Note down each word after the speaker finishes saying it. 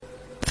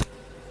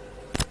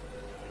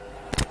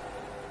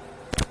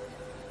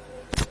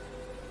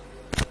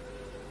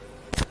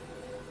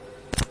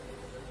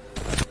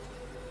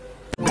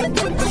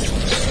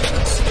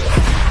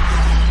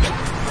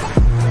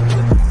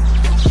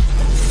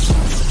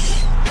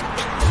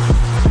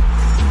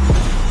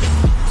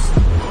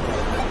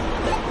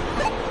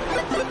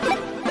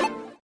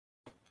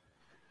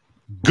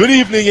Good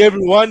evening,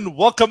 everyone.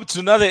 Welcome to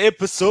another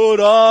episode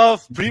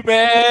of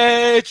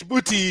Pre-Match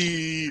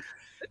Booty.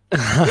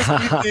 This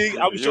evening,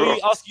 I'm sure Yo.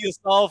 you're asking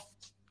yourself,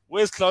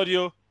 where's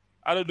Claudio?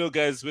 I don't know,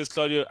 guys. Where's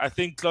Claudio? I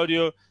think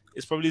Claudio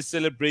is probably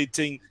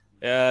celebrating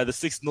the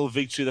 6-0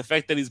 victory. The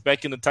fact that he's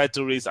back in the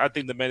title race, I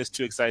think the man is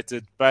too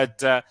excited. But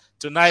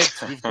tonight,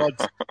 we've got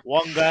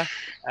Wonga.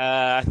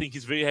 I think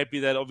he's very happy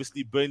that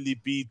obviously Burnley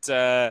beat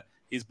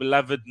his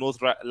beloved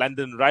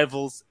London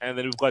rivals. And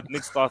then we've got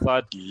Nick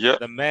Starthard, Yeah.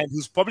 the man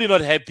who's probably not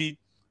happy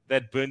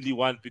that Burnley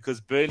won because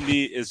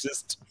Burnley is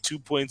just 2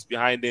 points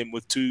behind them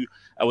with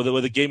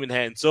a game in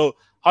hand. So,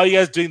 how are you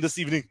guys doing this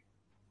evening?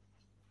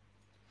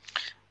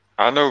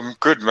 I know, I'm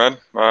good, man.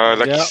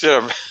 You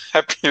said, I'm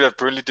happy that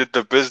Burnley did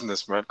the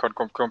business, man. Can't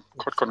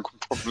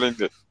complain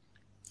it.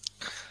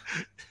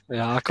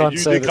 Yeah, I can't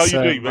say the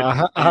same.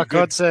 I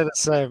can't say the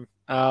same.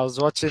 I was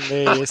watching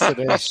there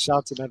yesterday,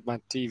 shouting at my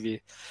TV.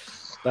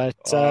 But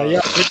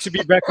good to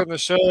be back on the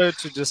show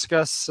to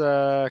discuss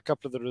a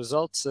couple of the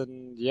results.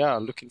 And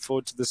looking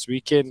forward to this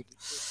weekend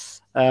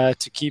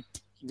to keep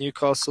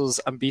Newcastle's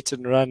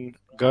unbeaten run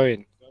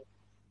going.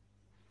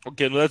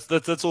 Okay, no,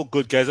 that's all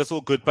good, guys. That's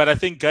all good. But I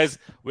think, guys,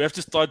 we have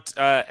to start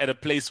at a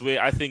place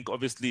where I think,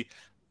 obviously,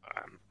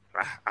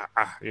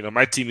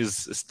 my team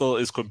is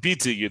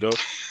competing.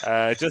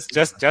 Just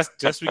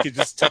we can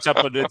just touch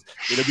up on it.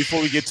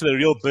 Before we get to the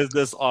real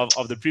business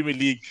of the Premier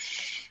League.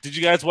 Did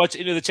you guys watch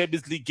any of the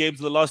Champions League games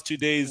in the last 2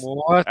 days?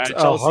 What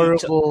a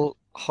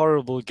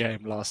horrible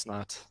game last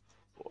night.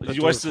 Did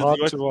you watch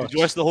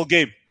the whole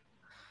game?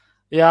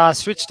 Yeah, I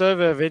switched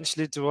over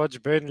eventually to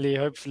watch Burnley.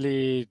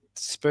 Hopefully,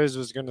 Spurs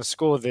was going to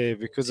score there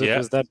because it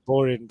was that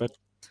boring. But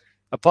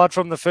apart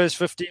from the first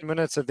 15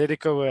 minutes,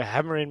 Atletico were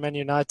hammering Man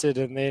United,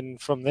 and then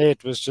from there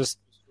it was just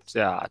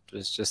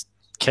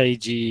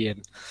cagey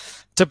and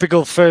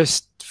typical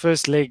first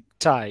leg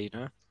tie,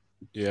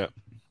 Yeah.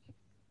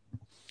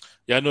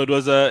 Yeah, no, it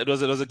was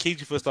a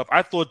cagey first half.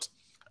 I thought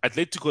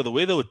Atletico, the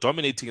way they were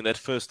dominating in that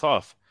first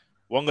half.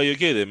 Wonga, you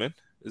okay there, man?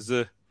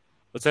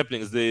 What's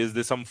happening? Is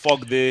there some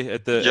fog there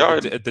at the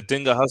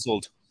Denga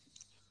household?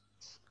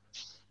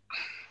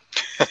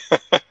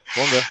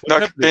 Wonga,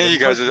 you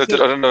guys, I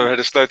don't know. I had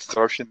a slight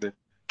interruption there.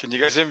 Can you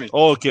guys hear me?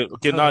 Oh, okay.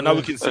 Now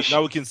we can see.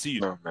 Now we can see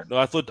you. No,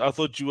 I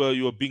thought you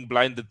were being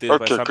blinded there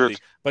by something. Good.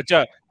 But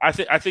yeah, I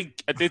think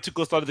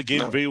Atletico started the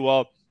game very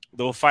well.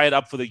 They were fired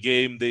up for the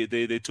game. They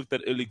took that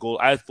early goal.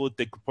 I thought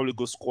they could probably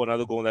go score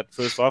another goal in that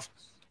first half.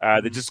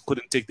 They just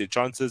couldn't take their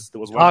chances.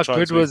 There was one chance. How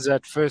good was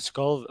that first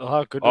goal?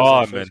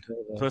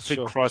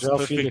 Perfect cross,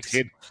 perfect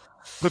head,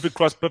 perfect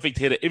cross, perfect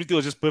header. Everything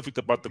was just perfect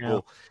about the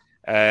goal.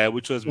 And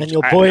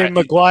your boy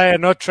Maguire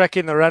not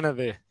tracking the runner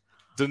there.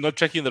 Not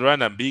tracking the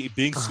runner,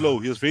 being slow.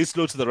 He was very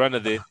slow to the runner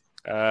there.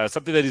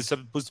 Something that he's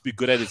supposed to be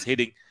good at is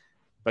heading.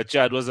 But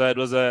yeah, it was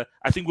a.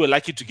 I think we're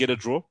lucky to get a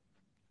draw.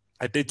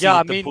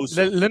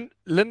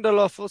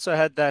 Lindelof also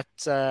had that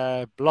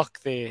block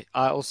there.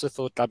 I also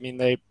thought,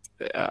 I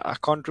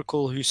can't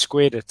recall who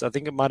squared it. I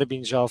think it might have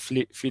been João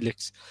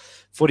Felix.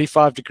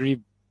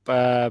 45-degree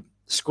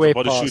square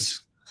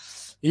pass.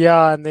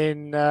 Yeah, and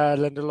then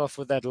Lindelof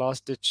with that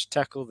last-ditch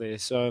tackle there.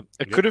 So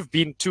it could have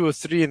been 2 or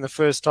 3 in the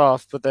first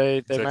half, but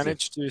they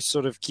managed to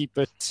sort of keep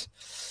it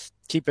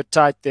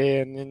tight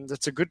there. And then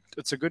it's a good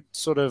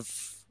sort of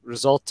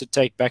result to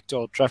take back to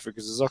Old Trafford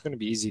because it's not going to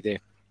be easy there.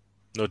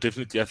 No,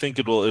 definitely. I think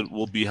it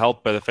will be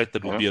helped by the fact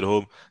that we'll be at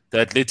home.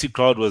 The Athletic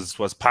crowd was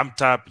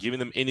pumped up, giving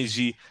them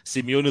energy.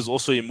 Simeone is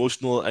also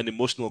an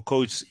emotional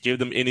coach, gave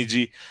them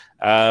energy.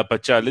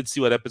 But yeah, let's see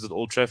what happens at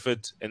Old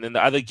Trafford. And then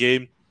the other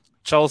game,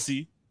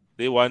 Chelsea,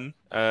 they won.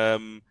 I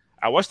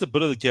watched a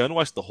bit of the game. I didn't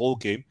watch the whole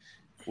game,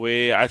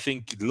 where I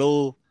think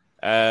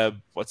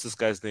what's this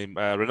guy's name?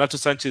 Renato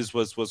Sanchez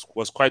was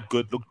quite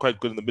good, looked quite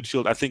good in the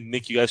midfield. I think,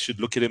 Nick, you guys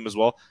should look at him as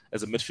well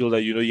as a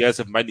midfielder. You guys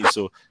have money,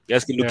 so you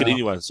guys can look at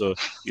anyone. So,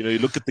 you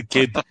look at the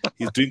kid,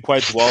 he's doing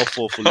quite well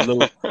for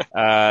Lille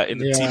in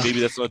the team. Maybe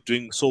that's not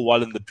doing so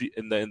well in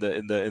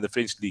the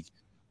French league.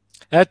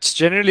 That's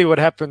generally what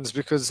happens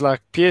because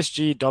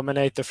PSG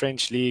dominate the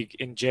French league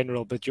in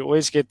general, but you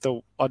always get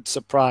the odd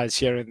surprise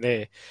here and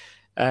there.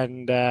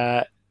 And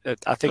I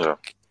think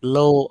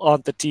Lille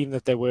aren't the team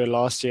that they were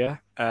last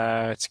year.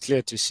 It's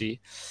clear to see.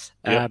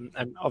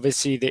 And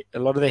obviously, a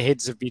lot of their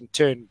heads have been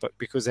turned, but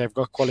because they've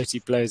got quality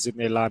players in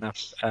their lineup.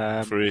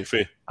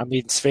 Fair.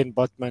 Sven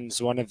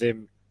Botman's one of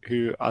them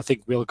who I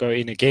think will go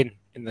in again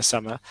in the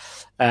summer.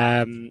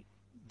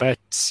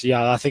 But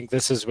I think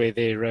this is where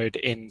their road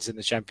ends in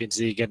the Champions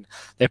League, and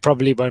they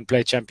probably won't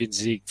play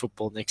Champions League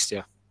football next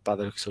year. By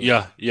the looks of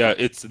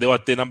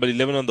it. They're number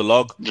 11 on the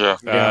log in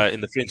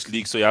the French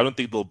league. So I don't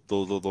think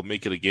they'll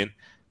make it again.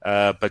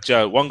 But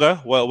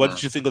Wonga, what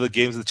did you think of the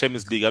games in the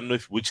Champions League? I don't know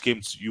which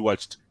games you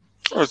watched.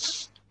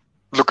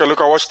 Look,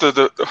 I watched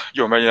the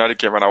Man United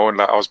game, and I won't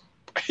lie, I was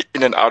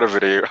in and out of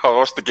it. I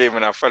watched the game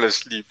and I fell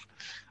asleep.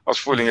 I was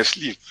falling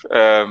asleep.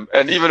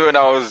 And even when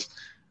I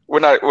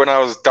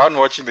was done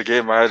watching the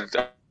game, I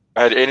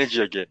had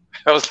energy again.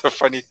 That was the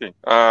funny thing.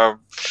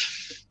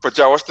 But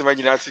I watched the Man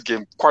United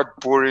game. Quite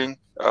boring.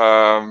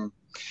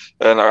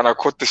 and I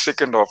caught the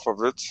second half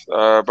of it.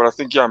 But I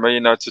think Man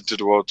United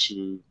did well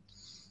to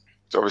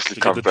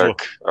obviously come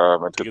back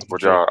and get the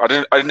draw.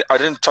 I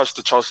didn't touch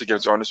the Chelsea game,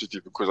 to be honest with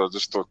you, because I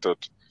just thought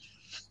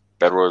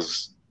that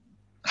was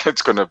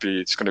it's gonna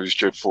be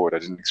straightforward. I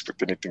didn't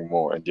expect anything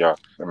more, and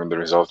the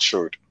results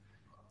showed.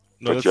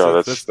 No, but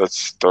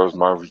that was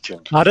my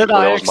weekend. How did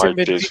Ajax and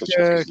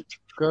Benfica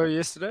go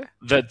yesterday?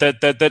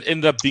 That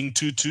ended up being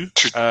 2-2.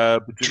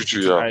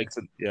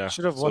 2-2, yeah.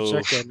 Should have watched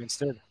that game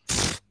instead.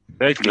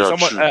 Exactly.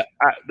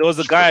 There was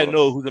a guy I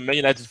know who's a Man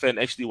United fan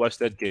actually watched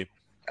that game.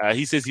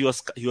 He says he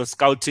was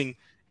scouting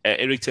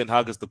Erik ten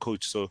Hag as the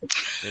coach. So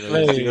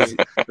he was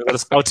a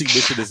scouting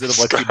mission instead of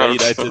watching Man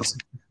United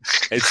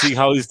and seeing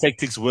how his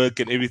tactics work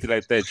and everything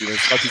like that.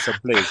 Scouting some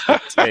players.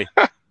 But, hey,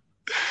 I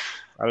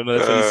don't know.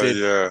 That's what he said.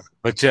 Yeah.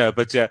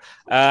 But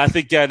I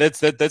think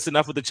that's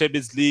enough with the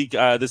Champions League.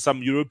 There's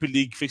some Europa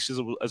League fixtures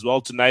as well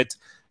tonight.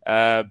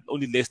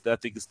 Only Leicester, I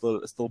think, is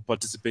still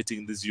participating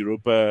in this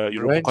Europa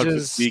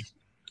Conference League.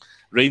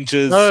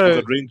 Rangers.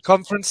 No,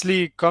 Conference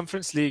League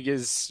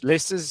is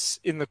Leicester's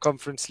in the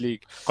Conference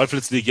League.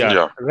 Conference League,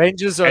 yeah.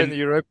 Rangers are in the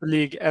Europa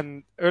League,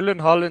 and Erling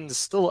Haaland is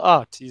still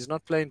out. He's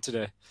not playing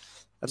today.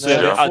 And so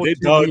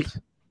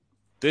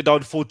they're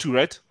down 4-2,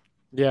 right?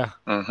 Yeah.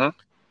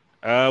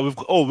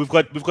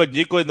 We've got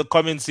Nico in the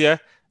comments here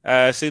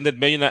saying that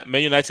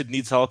Man United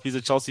needs help. He's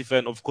a Chelsea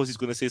fan. Of course, he's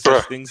going to say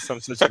such things, some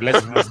such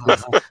blasphemous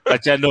things.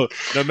 But no,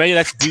 Man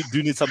United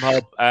do need some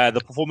help.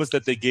 The performance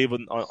that they gave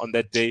on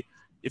that day,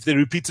 if they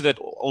repeated at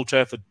Old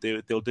Trafford,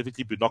 they'll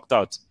definitely be knocked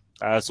out.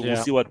 So we'll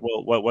see what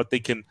they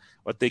can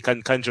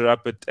conjure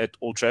up at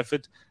Old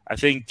Trafford. I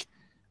think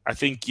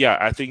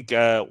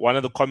one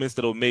of the comments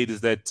that were made is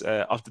that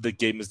after the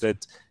game is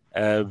that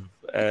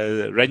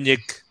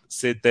Rangnick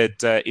said that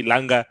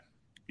Ilanga,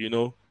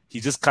 he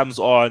just comes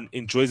on,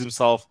 enjoys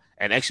himself,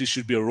 and actually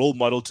should be a role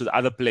model to the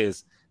other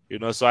players.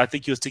 So I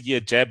think he was taking a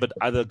jab at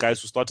other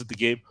guys who started the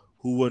game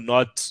who were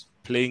not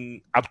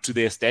playing up to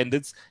their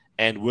standards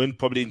and weren't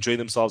probably enjoying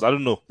themselves. I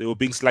don't know. They were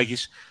being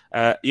sluggish.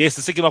 Yes,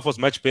 the second half was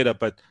much better,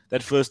 but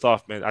that first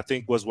half, man, I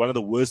think was one of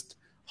the worst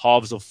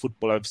halves of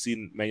football I've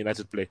seen Man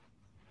United play.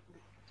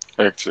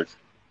 Hectic.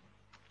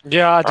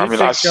 Yeah, I think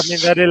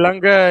that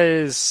Ilanga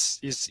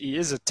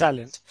is a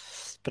talent,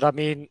 but I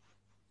mean,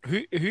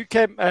 who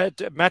came?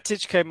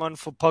 Matic came on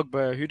for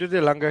Pogba. Who did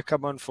Ilanga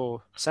come on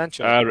for?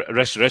 Sancho.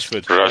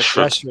 Rashford.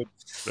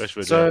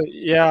 So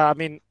I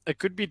mean, it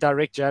could be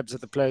direct jabs at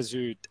the players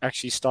who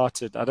actually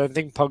started. I don't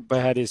think Pogba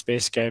had his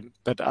best game,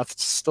 but I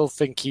still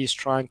think he's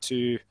trying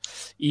to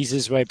ease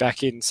his way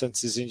back in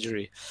since his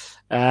injury.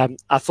 I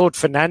thought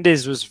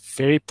Fernandes was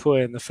very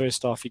poor in the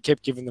first half. He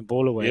kept giving the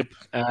ball away. Yep.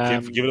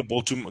 Give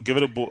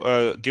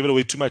it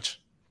away too much.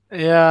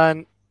 Yeah,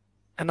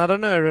 and I don't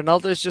know.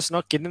 Ronaldo's just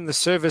not getting the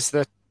service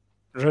that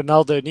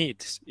Ronaldo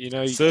needs. Give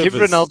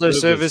Ronaldo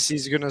service,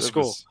 he's going to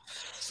score.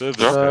 It's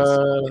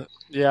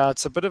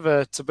a bit of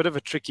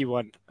a tricky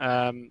one.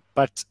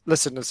 But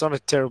listen, it's not a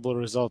terrible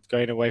result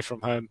going away from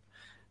home.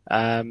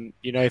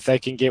 If they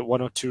can get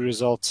one or two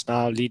results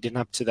now leading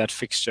up to that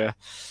fixture.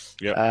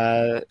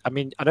 Yeah. I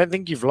mean, I don't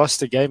think you've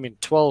lost a game in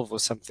 12 or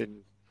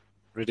something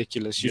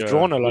ridiculous. You've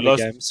drawn a lot of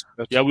games.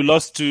 But... Yeah,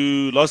 last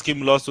game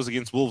we lost was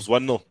against Wolves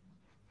 1-0.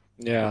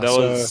 Yeah, that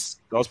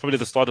was probably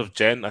the start of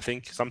Jan, I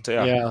think.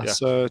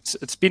 So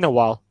it's been a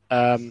while.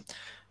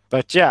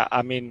 But yeah,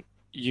 I mean,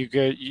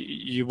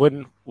 you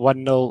win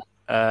 1-0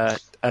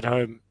 at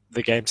home,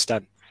 the game's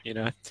done.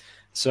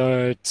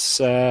 So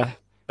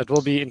it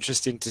will be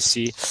interesting to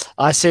see.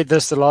 I said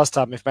this the last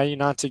time: if Man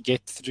United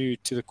get through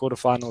to the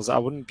quarterfinals, I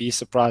wouldn't be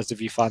surprised if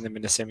you find them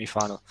in a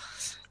semi-final,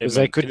 because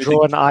they could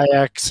draw an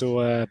Ajax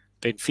or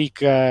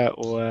Benfica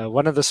or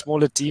one of the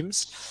smaller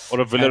teams,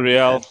 or a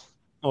Villarreal.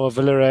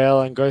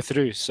 And go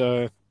through.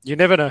 So you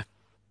never know.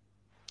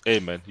 Hey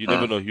man, you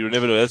never know. You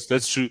never know.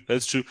 That's true.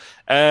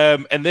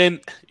 And then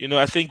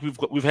I think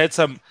we've had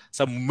some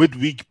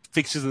midweek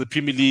fixtures in the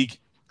Premier League.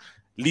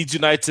 Leeds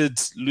United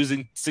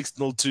losing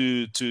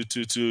 6-0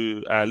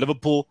 to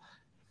Liverpool.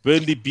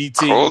 Burnley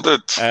beating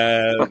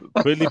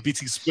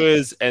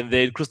Spurs, and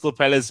then Crystal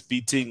Palace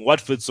beating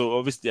Watford. So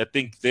obviously, I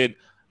think then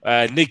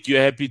Nick,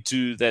 you're happy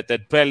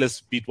that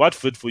Palace beat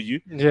Watford for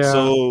you. Yeah.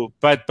 So,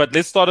 but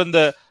let's start on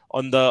the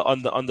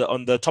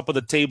top of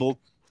the table.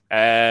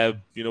 Where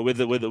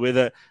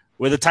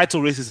the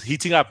title race is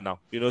heating up now.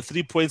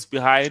 3 points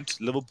behind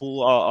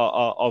Liverpool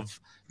of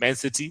Man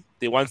City.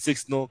 They won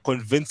 6-0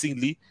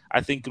 convincingly.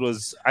 I think it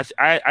was. I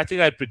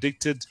think I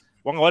predicted.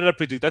 What did I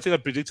predict? I think I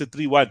predicted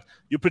 3-1.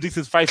 You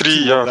predicted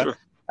 5-2.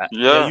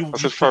 You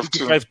predicted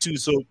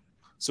 5-2.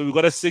 So we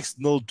got a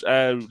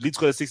 6-0. Leeds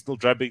got a 6-0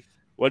 drubbing.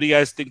 What do you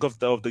guys think of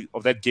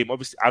that game?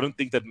 Obviously, I don't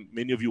think that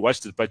many of you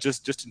watched it, but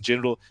just in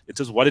general, in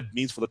terms of what it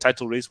means for the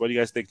title race, what do you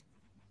guys think?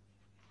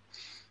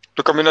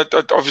 Look, I mean,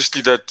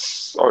 obviously that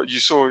you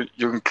saw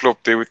Jurgen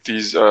Klopp there with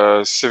these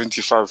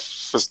 75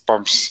 fist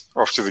bumps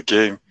after the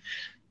game.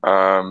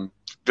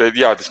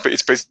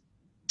 It's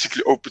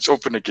basically it's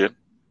open again.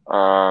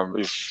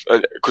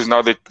 Because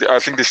now I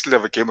think they still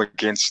have a game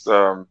against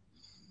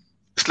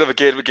still have a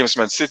game against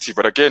Man City,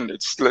 but again,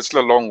 it's still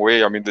a long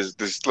way. I mean,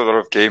 there's still a lot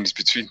of games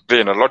between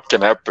then. A lot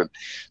can happen,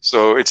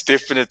 so it's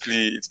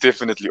definitely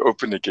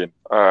open again.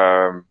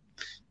 Yeah,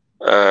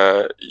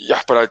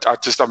 but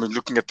I mean,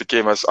 looking at the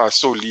game, I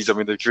saw Leeds. I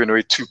mean, they're giving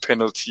away 2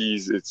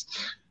 penalties. It's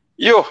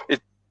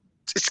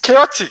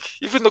chaotic.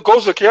 Even the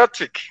goals were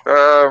chaotic.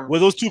 Were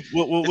those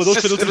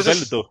penalties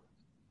valid though?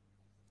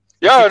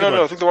 Yeah,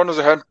 no. I think the one was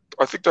a hand.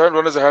 I think the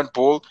one was a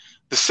handball.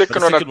 The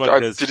second one I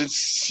didn't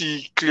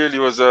see clearly.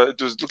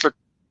 Looked like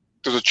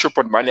there was a chip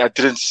on Mane. I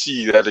didn't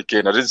see that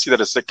again. I didn't see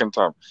that a second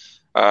time.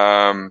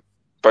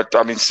 But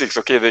I mean 6.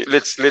 Okay,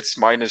 let's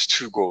minus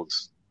 2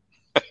 goals.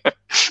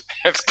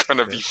 It's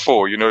gonna be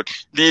 4. You know,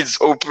 Leeds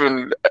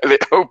open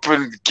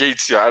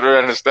gates here. I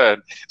don't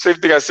understand. Same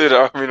thing I said.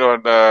 I mean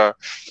on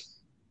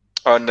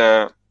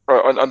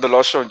the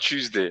last show on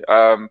Tuesday.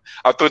 I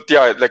thought,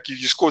 like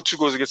you scored 2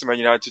 goals against Man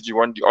United.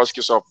 You ask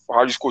yourself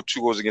how you scored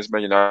 2 goals against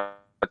Man United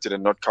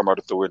and not come out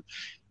of the win.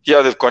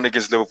 Here they've gone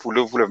against Liverpool.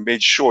 Liverpool have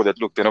made sure that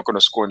look, they're not going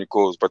to score any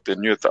goals, but they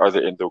knew at the other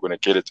end they were going to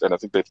get it, and I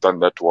think they've done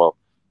that well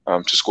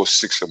to score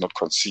 6 and not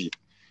concede.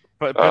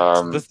 But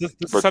this is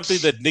something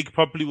that Nick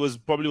probably was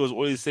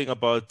always saying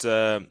about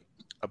Leeds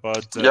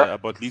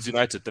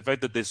United. The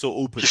fact that they're so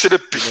open. He said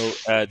it. He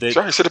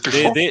said it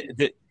before.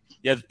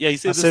 He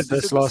said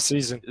this last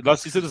season.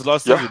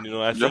 Season. You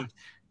know, I think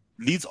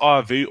Leeds are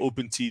a very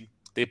open team.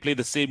 They play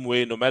the same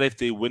way, no matter if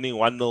they're winning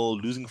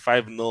 1-0, losing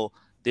 5-0.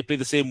 They play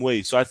the same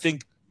way. So I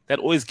think that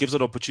always gives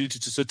an opportunity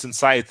to certain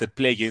sides that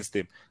play against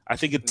them. I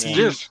think a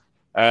team,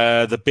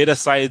 the better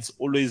sides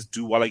always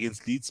do well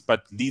against Leeds,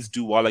 but Leeds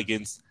do well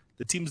against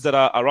the teams that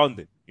are around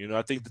them. You know,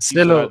 I think the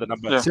teams that are the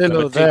number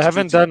they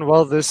haven't done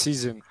well this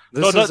season.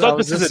 Not this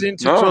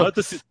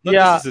season.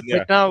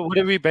 But now what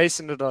are we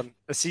basing it on?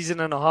 A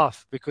season and a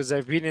half, because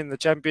they've been in the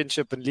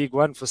Championship and League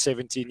One for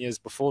 17 years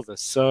before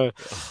this. So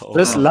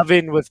this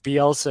love-in with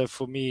Bielsa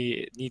for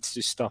me needs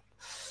to stop.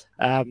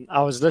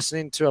 I was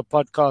listening to a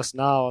podcast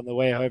now on the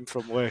way home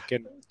from work,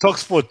 and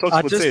Talksport.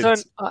 I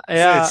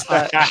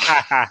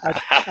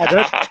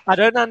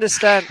don't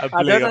understand.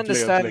 I don't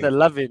understand the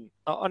love-in.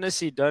 I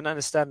honestly don't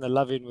understand the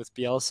love-in with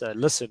Bielsa.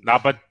 Listen,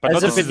 but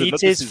as a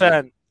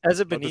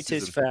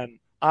Benitez fan,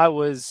 I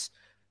was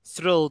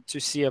thrilled to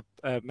see a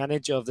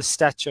manager of the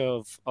stature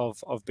of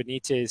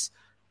Benitez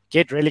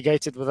get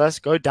relegated with us,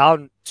 go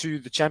down to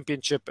the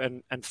Championship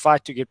and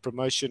fight to get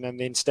promotion, and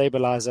then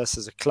stabilize us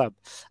as a club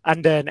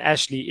under an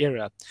Ashley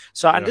era.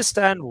 So I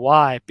understand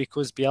why,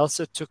 because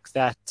Bielsa took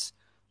that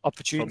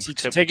opportunity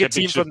to take a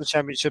team from the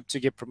Championship to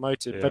get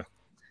promoted. Yeah. But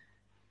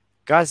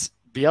guys,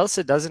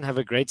 Bielsa doesn't have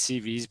a great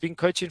CV. He's been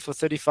coaching for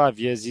 35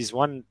 years. He's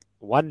won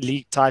 1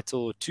 league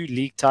title, 2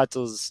 league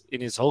titles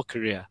in his whole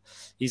career.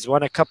 He's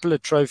won a couple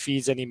of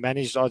trophies, and he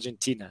managed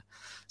Argentina.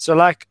 So,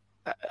 like,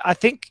 I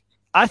think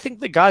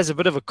the guy's a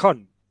bit of a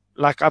con.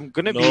 Like, I'm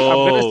gonna say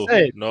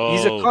it.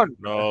 He's a con.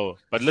 No,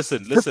 but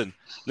listen.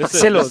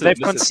 Marcelo, they've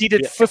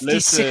conceded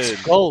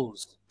 56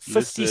 goals.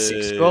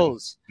 56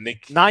 goals.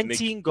 Nick,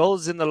 19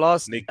 goals in the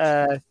last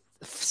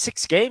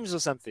 6 games or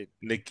something.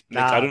 Nick,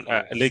 I don't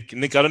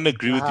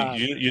agree with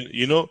you.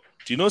 You know,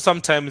 do you know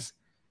sometimes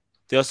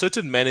there are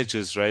certain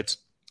managers, right,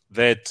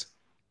 that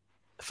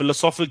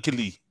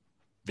philosophically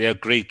they are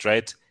great,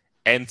 right,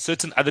 and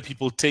certain other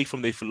people take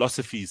from their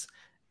philosophies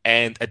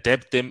and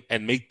adapt them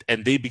and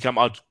they become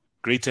out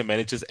greater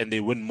managers and they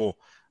win more,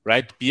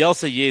 right?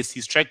 Bielsa, yes,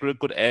 his track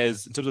record in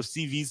terms of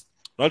CVs,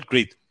 not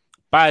great,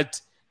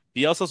 but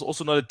Bielsa's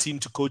also not a team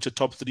to coach a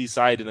top 3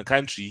 side in a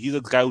country. He's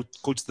a guy who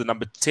coaches the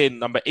number 10,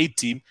 number 8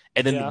 team,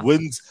 and then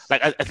wins like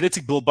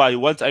Athletic Bilbao. I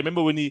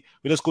remember when he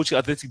was coaching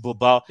Athletic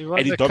Bilbao,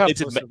 and he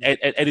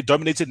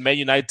dominated Man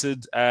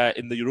United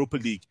in the Europa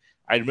League.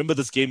 I remember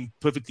this game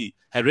perfectly.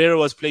 Herrera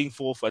was playing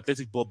for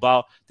Athletic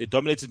Bilbao. They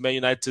dominated Man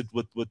United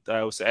with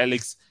Sir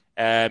Alex,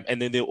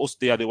 and then they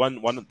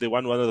won one of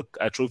the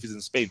trophies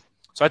in Spain.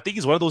 So I think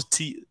he's one of those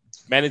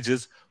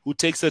managers who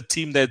takes a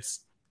team that's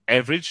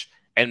average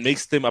and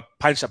makes them a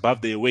punch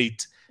above their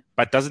weight,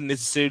 but doesn't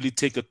necessarily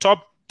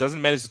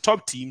doesn't manage the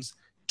top teams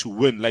to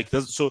win.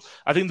 So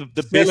I think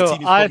the best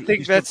team. I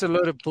think that's a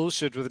load of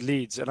bullshit with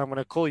Leeds, and I'm going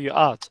to call you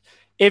out.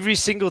 Every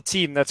single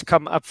team that's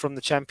come up from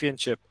the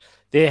Championship,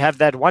 they have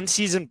that 1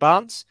 season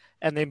bounce,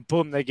 and then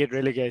boom, they get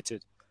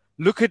relegated.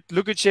 Look at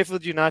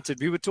Sheffield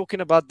United. We were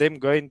talking about them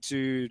going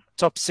to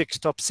top 6,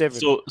 top 7.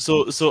 So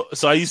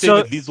are you saying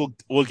that Leeds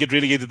will get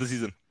relegated this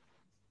season?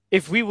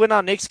 If we win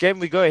our next game,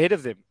 we go ahead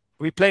of them.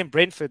 We play in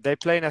Brentford. They're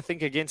playing, I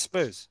think, against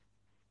Spurs.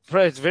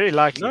 Bro, it's very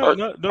likely. No,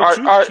 true.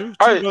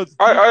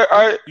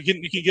 You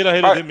can get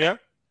ahead of them, yeah?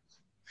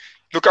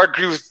 Look, I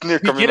agree with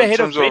Nick. Get ahead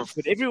of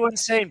Brentford.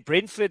 Everyone's saying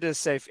Brentford is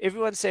safe.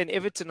 Everyone's saying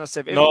Everton are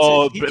safe.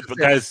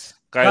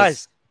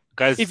 Guys.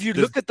 If you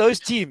look at those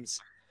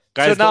teams,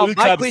 guys, so now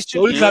my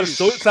question is,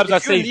 the only clubs are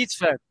safe. Leeds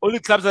fan, only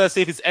clubs that are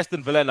safe is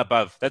Aston Villa and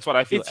above. That's what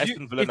I feel.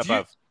 Aston Villa and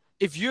above.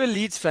 If you're a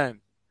Leeds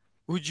fan,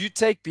 would you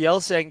take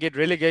Bielsa and get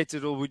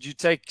relegated, or would you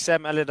take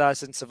Sam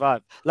Allardyce and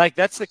survive? Like,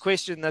 that's the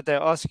question that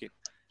they're asking.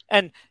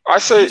 And I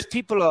say these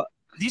people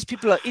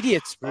are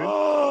idiots, bro.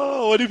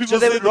 Oh, what do people so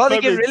they would rather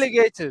get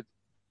relegated,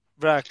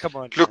 bro. Come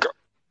on. Look,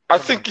 I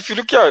think if you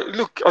look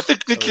I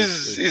think Nick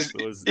is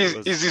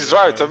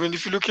right. I mean,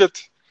 if you're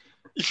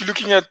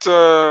looking at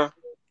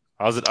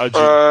how's it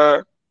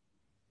Arjun?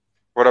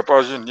 What up,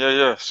 Arjun?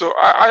 Yeah. So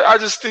I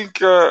just think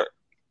you're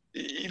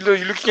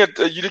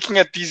looking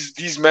at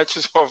these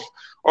matches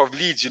of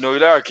Leeds.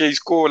 Like, okay, he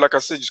scored, like I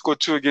said, he scored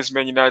 2 against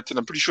Man United.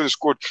 I'm pretty sure he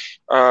scored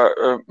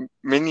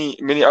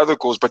many other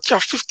goals. But yeah,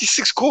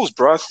 56 goals,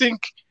 bro. I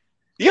think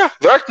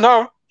right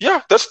now,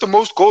 that's the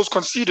most goals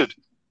conceded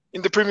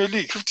in the Premier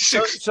League,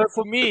 56. So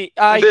for me,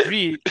 I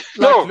agree.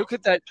 Look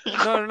at that.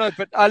 No.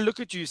 But I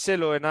look at you,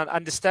 Selo, and I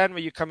understand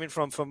where you're coming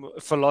from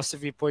a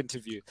philosophy point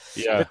of view.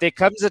 Yeah. But there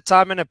comes a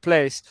time and a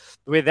place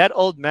where that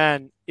old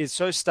man is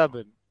so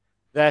stubborn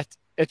that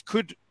it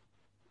could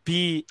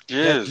be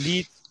that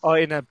Leeds are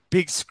in a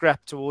big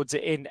scrap towards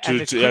the end, to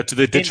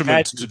the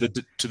detriment. To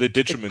the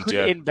detriment. It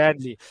could end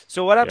badly.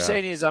 So what I'm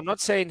saying is, I'm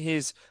not saying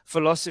his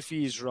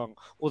philosophy is wrong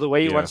or the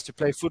way he wants to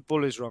play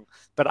football is wrong.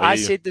 But I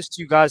said this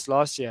to you guys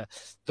last year.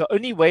 The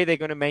only way they're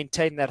going to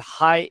maintain that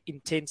high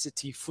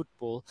intensity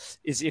football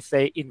is if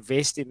they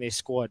invest in their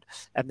squad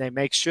and they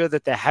make sure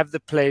that they have the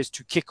players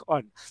to kick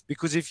on.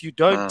 Because if you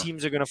don't,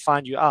 teams are going to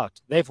find you out.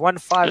 They've won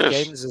 5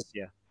 games this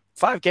year,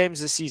 5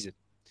 games this season.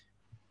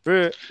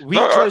 Bro, we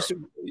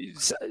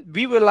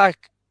were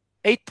like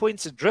 8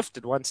 points adrift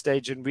at one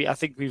stage, and I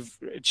think we've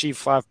achieved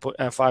 5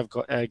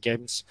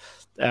 games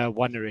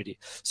won already.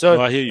 So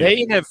they're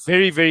in a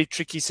very, very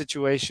tricky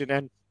situation,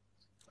 and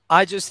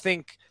I just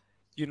think,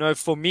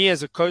 for me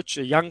as a coach,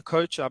 a young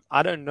coach,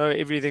 I don't know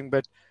everything,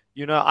 but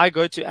I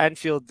go to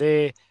Anfield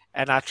there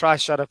and I try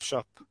shut up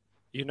shop.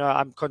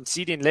 I'm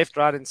conceding left,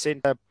 right, and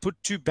center. Put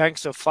 2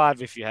 banks of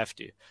 5 if you have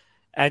to,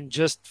 and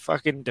just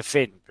fucking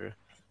defend, bro.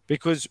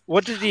 Because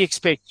what did he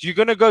expect? You're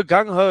going to go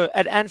gung-ho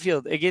at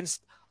Anfield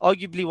against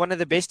arguably one of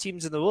the best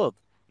teams in the world?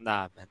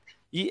 Nah, man.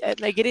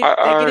 They get him.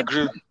 I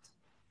agree.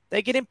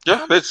 They get him.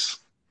 Yeah, that's...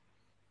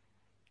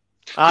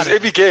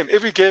 every game.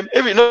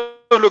 No,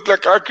 look,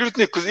 like, I agree with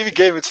Nick, because every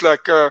game it's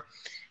like,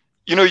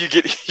 you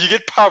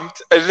get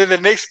pumped, and then the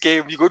next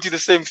game you go to the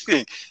same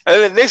thing.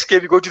 And then the next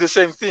game you go to the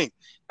same thing.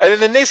 And then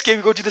the next game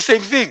you go to the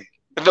same thing.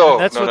 No,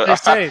 that's what they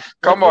say.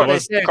 Come on.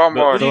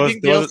 What do you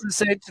think Bielsa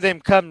saying to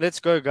them? Come, let's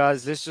go,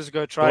 guys. Let's just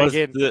go try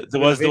again.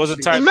 There was a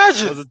time.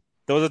 Imagine.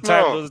 There was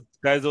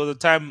a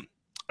time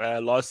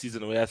last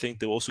season where I think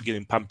they were also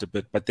getting pumped a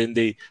bit, but then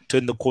they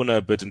turned the corner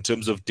a bit in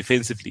terms of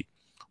defensively,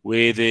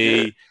 where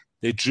they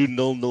drew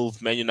 0-0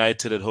 with Man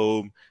United at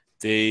home.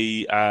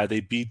 They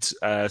beat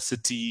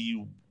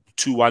City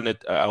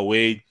 2-1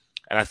 away,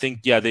 and I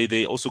think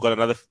they also got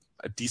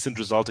a decent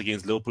result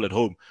against Liverpool at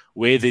home,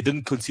 where they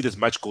didn't concede as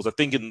much goals. I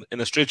think in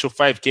a stretch of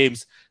 5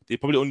 games, they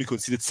probably only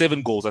conceded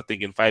 7 goals, I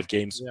think, in 5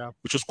 games,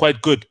 which was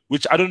quite good,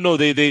 which I don't know,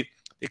 they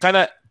kind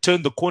of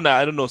turned the corner,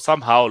 I don't know,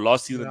 somehow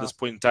last season at this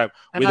point in time,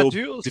 where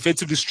they were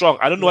defensively strong.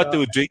 I don't know what they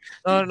were doing.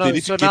 They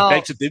need to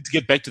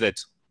get back to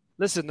that.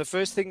 Listen, the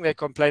first thing they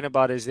complain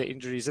about is their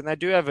injuries, and they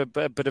do have a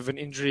bit of an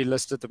injury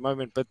list at the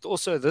moment, but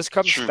also this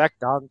comes back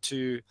down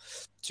to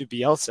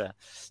Bielsa,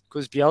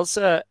 because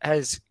Bielsa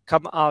has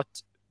come out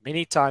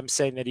many times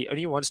saying that he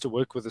only wants to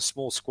work with a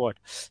small squad.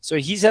 So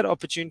he's had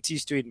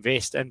opportunities to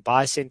invest and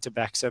buy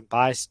centre-backs and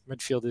buy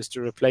midfielders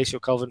to replace your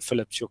Calvin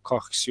Phillips, your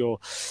Cox, your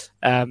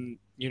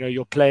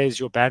players,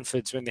 your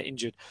Bamfords when they're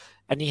injured.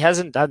 And he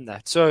hasn't done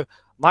that. So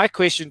my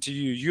question to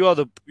you, you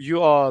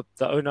are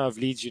the owner of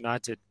Leeds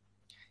United.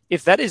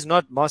 If that is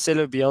not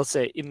Marcelo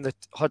Bielsa in the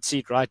hot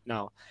seat right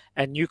now,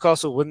 and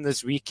Newcastle win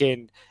this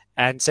weekend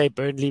and say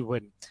Burnley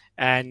win,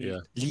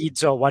 and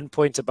Leeds are 1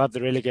 point above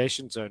the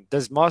relegation zone,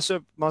 does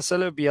Marcelo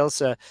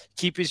Bielsa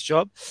keep his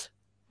job?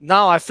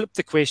 Now I flip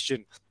the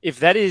question. If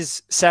that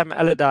is Sam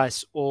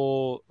Allardyce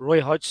or Roy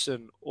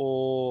Hodgson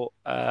or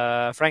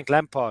Frank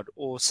Lampard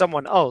or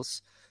someone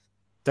else,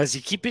 does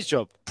he keep his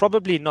job?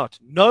 Probably not.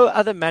 No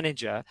other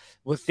manager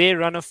with their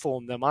run of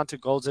form, the amount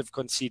of goals they've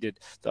conceded,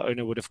 the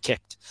owner would have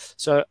kept.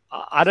 So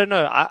I don't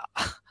know.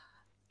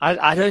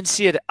 I don't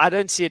see it. I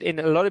don't see it. And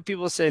a lot of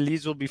people say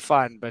Leeds will be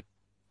fine, but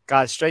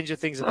guys, stranger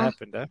things have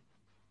happened, eh?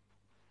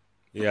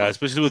 Yeah,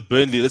 especially with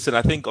Burnley. Listen,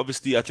 I think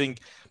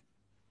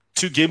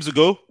 2 games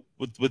ago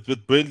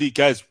with Burnley,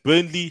 guys,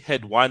 Burnley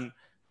had won.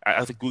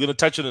 I think we're going to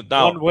touch on it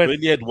now.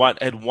 Burnley had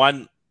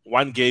won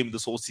one game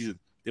this whole season.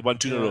 They won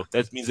 2 in a row.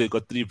 That means they've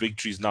got 3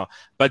 victories now.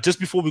 But just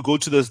before we go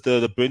to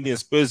the Burnley and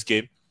Spurs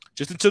game,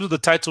 just in terms of the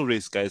title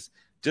race, guys,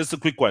 just a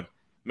quick one.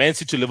 Man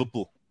City to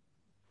Liverpool.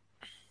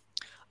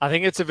 I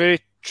think it's a very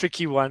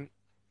tricky one.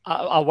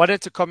 I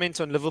wanted to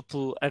comment on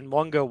Liverpool and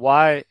wonder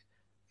why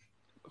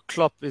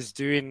Klopp is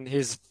doing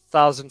his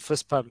 1,000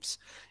 fist pumps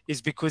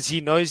is because he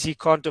knows he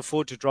can't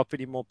afford to drop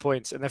any more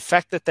points. And the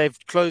fact that they've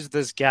closed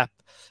this gap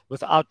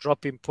without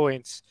dropping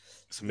points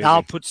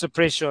now puts the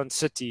pressure on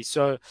City.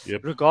 So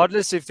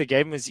regardless if the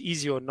game was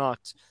easy or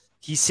not,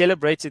 he's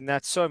celebrating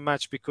that so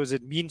much because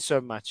it means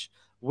so much.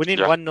 Winning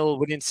 1-0,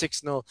 winning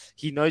 6-0,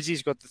 he knows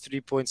he's got the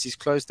 3 points, he's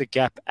closed the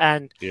gap,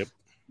 and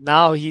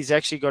now he's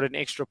actually got an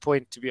extra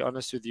point, to be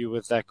honest with you,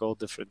 with that goal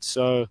difference.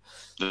 So,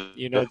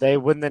 they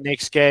win the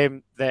next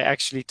game, they're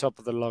actually top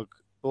of the log.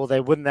 or they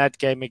win that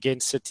game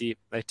against City,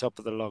 they're top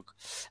of the log.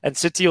 And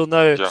City will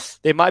know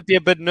they might be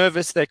a bit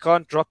nervous. They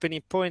can't drop any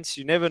points.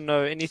 You never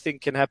know. Anything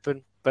can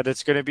happen, but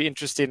it's going to be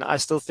interesting. I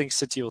still think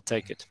City will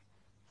take it.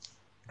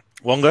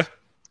 Wonga?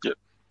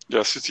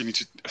 Yeah, City need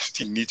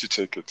to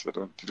take it. They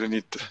don't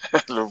need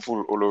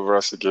Liverpool all over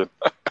us again.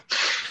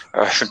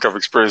 I think I've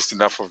experienced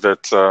enough of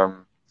that.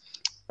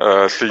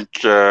 I think,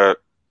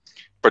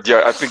 but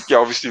yeah, I think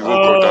obviously we'll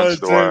go down to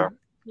the wire.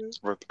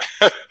 But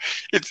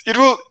it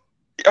will.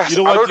 You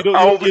don't want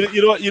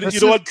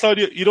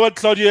Claudio. You don't want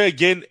Claudio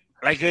again.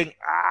 Like going,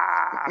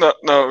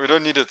 No, we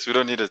don't need it. We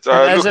don't need it.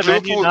 As a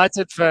Man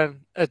United fan,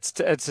 it's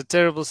a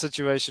terrible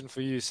situation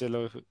for you,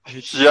 Selo.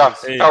 Yeah,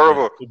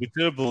 terrible. It'll be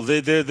terrible.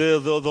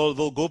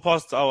 They'll go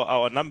past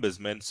our numbers,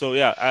 man. So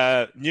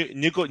yeah,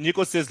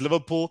 Nico says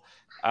Liverpool.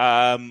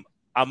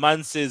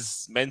 Aman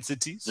says Man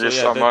City. So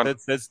yes, yeah,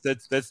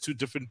 that's two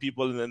different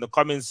people. And the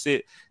comments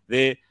say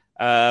there.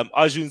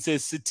 Arjun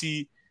says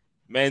City.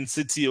 Man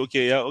City,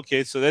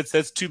 okay. So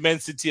that's two Man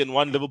City and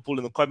one Liverpool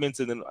in the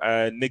comments, and then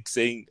Nick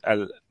saying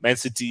Man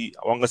City,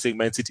 Wanga saying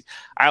Man City.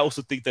 I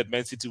also think that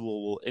Man City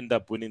will end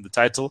up winning the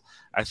title.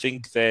 I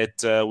think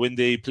that when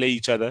they play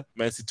each other,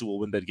 Man City will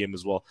win that game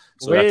as well.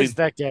 So where is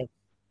that game?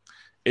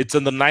 It's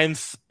on the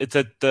 9th. It's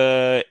at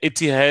the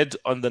Etihad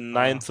on the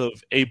 9th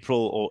of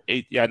April or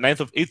 8th. Yeah,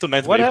 9th of 8th or 9th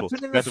of April. What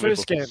happened in the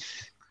first game?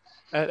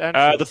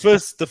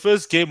 The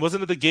first game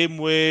wasn't it the game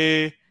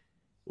where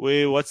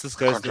what's this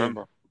guy's name?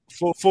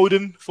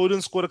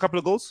 Foden scored a couple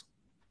of goals.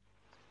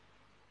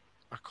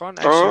 I can't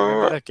actually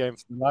remember that game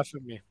for the life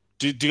of me.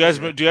 Do you guys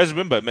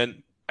remember,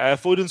 man?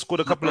 Foden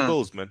scored a couple of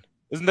goals, man.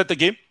 Isn't that the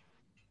game?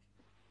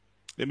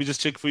 Let me just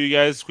check for you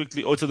guys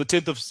quickly. Oh, to the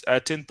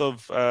 10th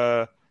of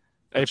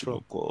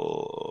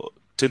April.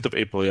 10th of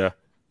April, yeah.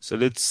 So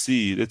let's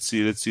see,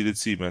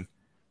 man.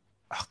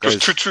 Guys,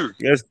 2-2.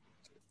 Yes.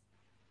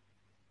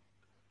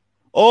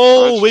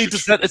 Oh wait,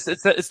 it's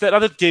that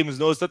other game.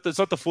 No, it's not the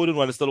Foden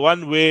one. It's the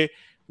one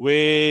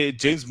where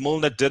James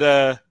Milner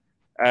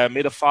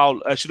made a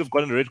foul. Should have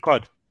gotten a red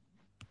card.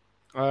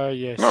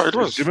 Yes. No, it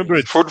was. Do you remember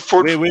it?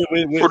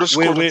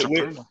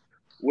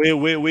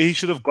 Where he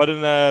should have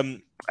gotten a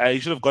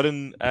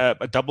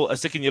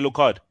second yellow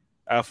card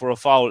for a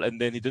foul,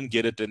 and then he didn't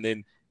get it, and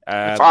then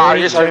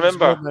yes, I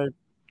remember.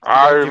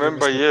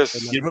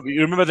 Yes.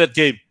 You remember that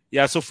game?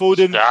 Yeah. So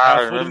Foden,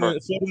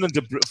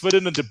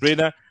 Foden and De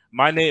Bruyne,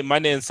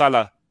 Mane and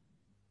Salah.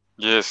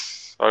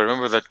 Yes, I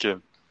remember that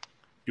game.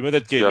 You remember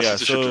that game? Yeah.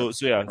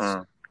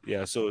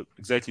 Yeah. So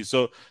exactly.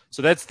 So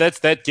that's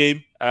that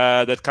game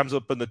that comes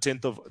up on the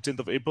 10th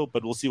of April.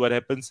 But we'll see what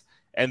happens.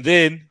 And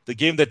then the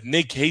game that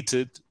Nick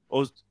hated,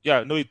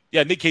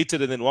 Nick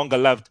hated, and then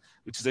Wanga loved,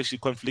 which is actually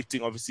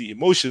conflicting, obviously,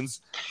 emotions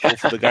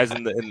for the guys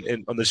on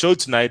the show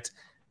tonight.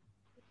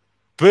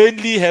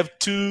 Burnley have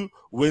 2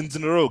 wins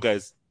in a row,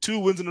 guys. 2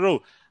 wins in a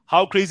row.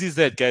 How crazy is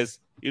that, guys?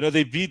 You know,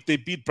 they beat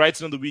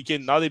Brighton on the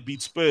weekend. Now they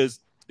beat Spurs.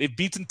 They've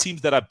beaten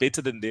teams that are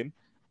better than them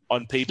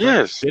on paper.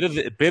 Yes.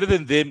 Better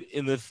than them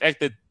in the fact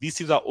that these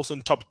teams are also in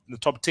the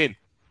top 10.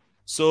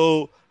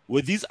 So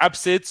were these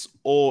upsets,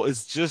 or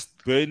is just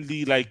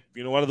Burnley like,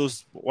 you know, one of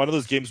those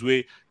games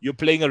where you're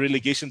playing a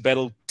relegation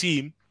battle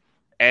team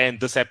and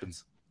this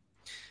happens?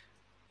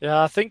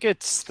 Yeah, I think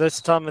it's this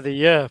time of the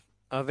year.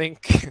 I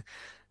think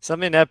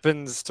something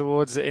happens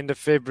towards the end of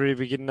February,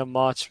 beginning of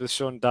March with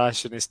Sean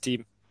Dyche and his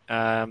team.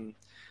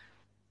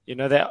 You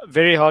know, they're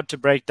very hard to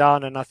break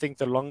down, and I think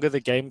the longer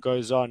the game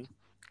goes on,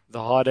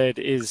 the harder it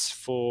is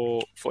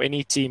for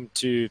any team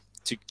to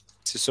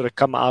sort of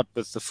come out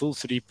with the full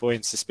 3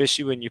 points,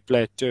 especially when you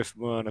play at Turf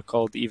Moor on a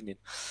cold evening.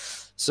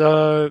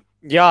 So,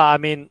 yeah, I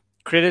mean,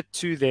 credit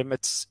to them.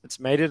 It's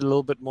made it a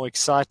little bit more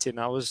exciting.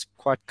 I was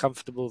quite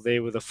comfortable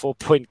there with a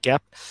 4-point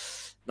gap.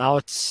 Now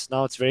it's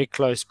very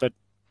close. But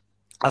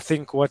I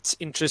think what's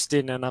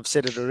interesting, and I've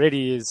said it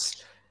already,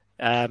 is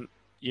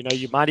you know,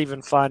 you might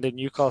even find a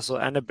Newcastle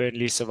and a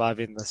Burnley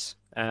surviving this.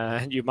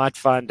 You might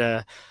find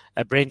a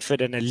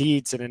Brentford and a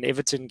Leeds and an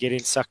Everton getting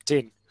sucked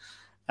in.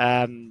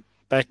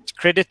 But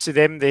credit to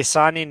them, their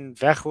signing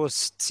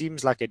Weghorst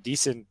seems like a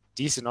decent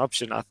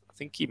option. I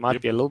think he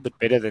might be a little bit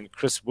better than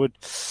Chris Wood.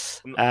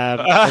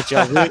 But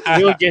yeah,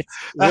 we'll get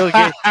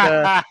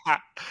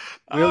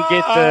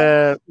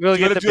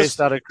the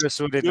best out of Chris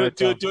Wood in no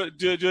time.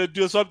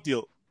 Do a swap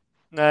deal.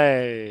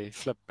 No,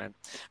 flip, man.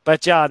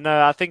 But yeah,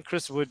 no, I think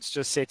Chris Wood's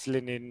just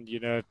settling in. You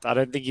know, I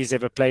don't think he's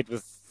ever played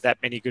with that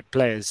many good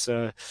players.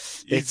 So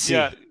Is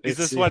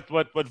this what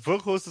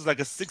Weghorst is like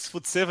a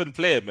 6'7"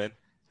 player, man?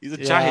 He's a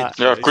giant.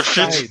 Yeah, good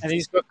feet. And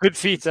he's got good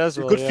feet as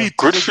well. Good feet.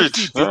 Good feet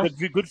for a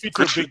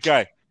big feet.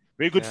 guy.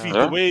 Very good feet.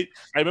 The way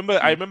I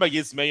remember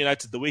against Man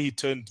United, the way he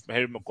turned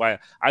Harry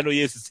Maguire. I know,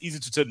 yes, it's easy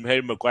to turn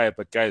Harry Maguire,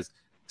 but guys,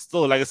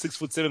 still like a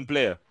 6'7"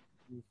 player.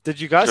 Did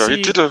you guys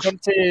see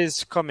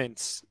Conte's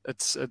comments?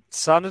 It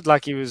sounded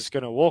like he was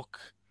going to walk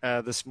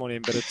this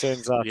morning, but it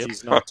turns out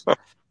he's not.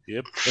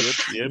 Yep.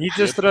 He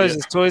just throws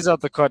his toys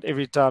out the cot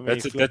every time.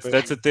 That's it. That's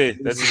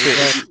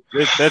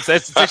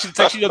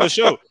actually on the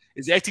show.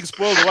 Is he acting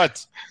spoiled or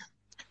what?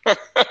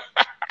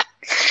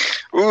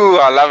 Ooh,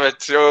 I love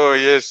it. Oh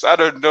yes, I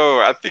don't know.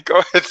 I think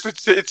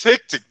it's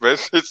hectic, man.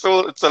 It's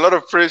a lot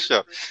of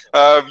pressure.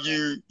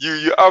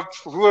 You up.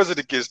 Who was it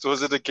against?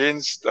 Was it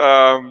against?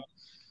 Was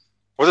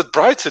it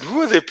Brighton? Who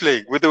were they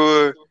playing? They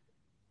were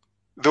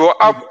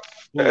up.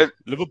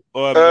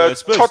 Liverpool,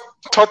 Spurs.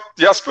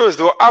 Spurs.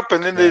 They were up,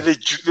 and then they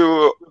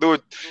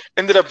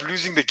ended up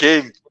losing the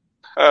game.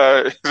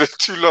 The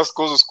 2 lost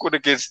goals were scored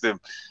against them.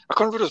 I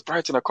can't remember if it was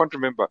Brighton. I can't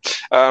remember.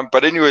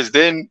 But anyways,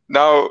 then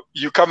now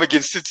you come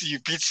against City, you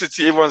beat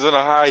City, everyone's on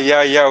a high.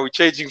 Yeah, we're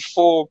changing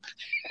form,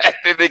 and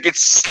then they get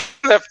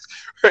slapped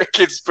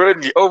against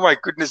Burnley. Oh my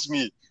goodness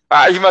me!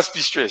 He must be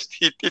stressed.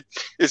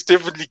 It's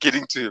definitely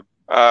getting to him.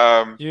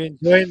 You're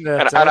enjoying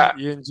that.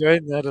 You're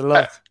enjoying that a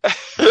lot.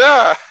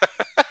 Yeah.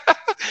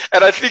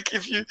 And I think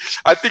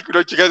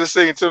what you guys are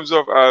saying in terms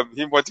of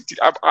him wanting to,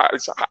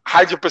 it's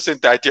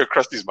 100% the idea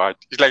crossed his mind.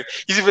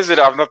 He's even said,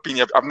 I've not been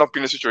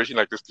in a situation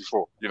like this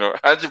before.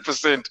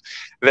 100%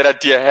 that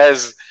idea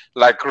has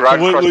run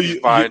across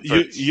his mind.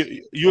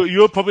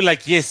 You're probably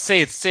like, yes,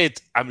 say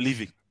it. I'm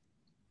leaving.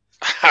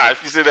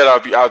 If you say that,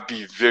 I'll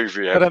be very,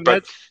 very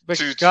happy.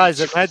 But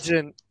guys,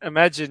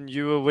 imagine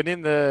you were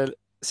winning the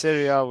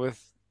Serie A with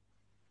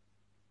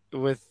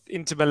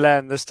Inter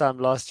Milan this time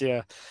last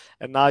year,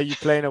 and now you're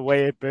playing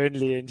away at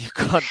Burnley and you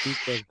can't beat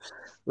them.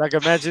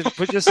 Imagine,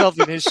 put yourself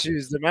in his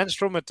shoes. The man's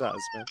traumatized,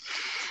 man.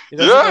 He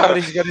doesn't know what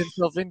he's got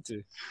himself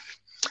into.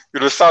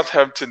 It was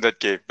Southampton, that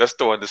game. That's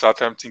the one, the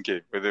Southampton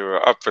game, where they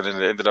were up and then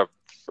they ended up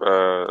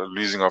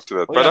losing after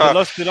that. They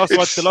lost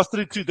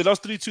 3-2. They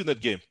lost 3-2 in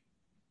that game.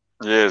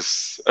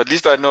 Yes. At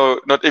least I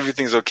know not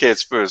everything's okay at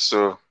Spurs,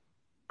 so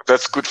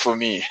that's good for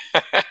me.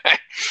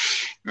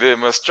 They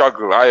must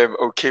struggle. I am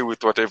okay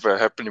with whatever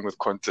happening with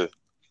Conte.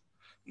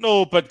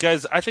 No, but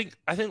guys, I think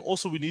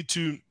also we need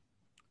to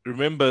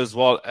remember as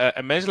well.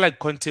 Imagine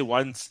Conte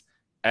wants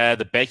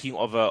the backing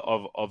of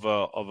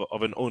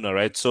an owner,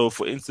 right? So,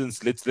 for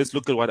instance, let's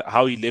look at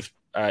how he left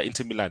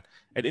Inter Milan.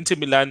 At Inter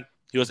Milan,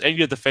 he was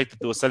angry at the fact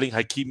that they were selling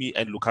Hakimi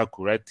and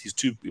Lukaku, right?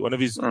 One of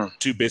his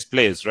two best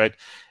players, right?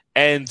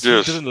 And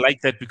he didn't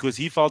like that because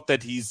he felt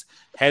that his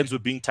hands were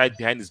being tied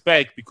behind his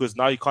back because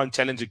now he can't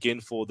challenge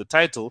again for the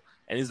title.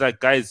 And he's like,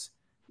 guys,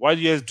 what are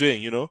you guys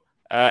doing?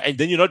 And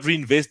then you're not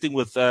reinvesting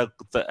with a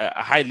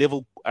high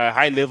level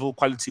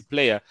quality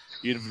player.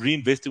 You're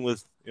reinvesting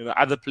with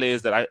other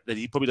players that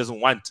he probably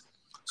doesn't want.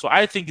 So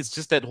I think it's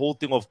just that whole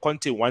thing of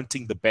Conte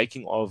wanting the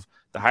backing of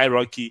the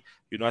hierarchy.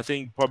 I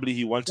think probably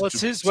he wanted to.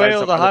 It's his way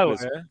or the highway.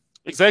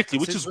 Exactly,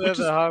 which is good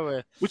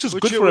for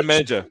a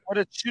manager. What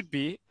it should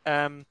be.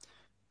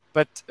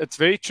 But it's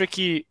very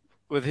tricky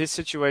with his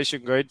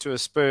situation going to a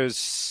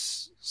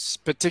Spurs,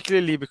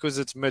 particularly because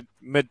it's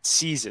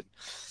mid-season.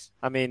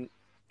 I mean,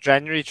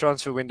 January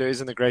transfer window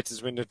isn't the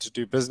greatest window to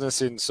do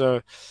business in.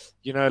 So,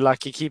 he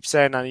keeps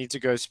saying, I need to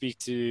go speak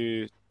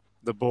to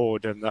the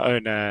board and the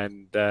owner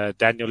and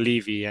Daniel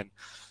Levy. And,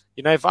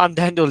 if I'm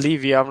Daniel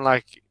Levy, I'm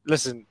like,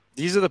 listen,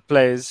 these are the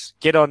players.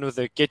 Get on with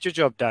it. Get your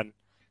job done.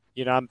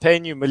 I'm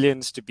paying you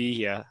millions to be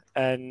here.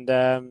 And,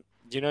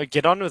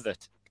 get on with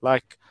it.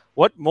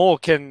 What more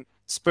can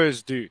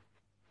Spurs do,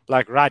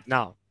 right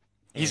now?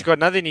 He's got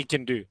nothing he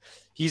can do.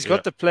 He's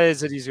got the players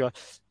that he's got.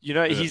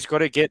 He's got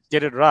to get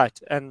it right.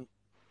 And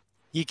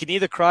he can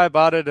either cry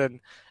about it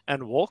and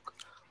walk,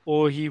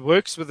 or he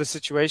works with the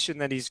situation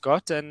that he's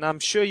got. And I'm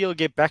sure he'll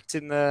get backed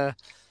in the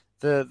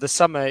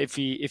summer if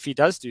he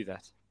does do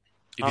that.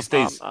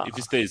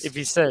 If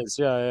he stays,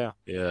 yeah.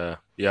 I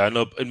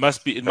know.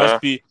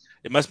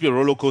 It must be a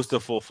roller coaster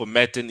for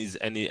Matt and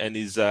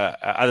his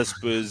other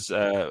Spurs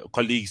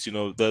colleagues.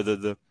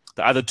 The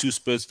other two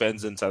Spurs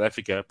fans in South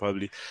Africa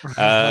probably.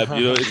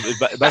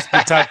 It must be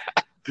tough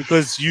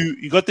because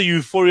you got the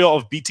euphoria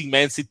of beating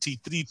Man City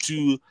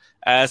 3-2,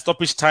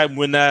 stoppage time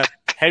winner,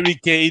 Harry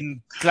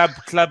Kane, club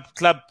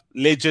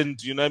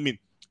legend. You know what I mean?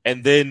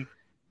 And then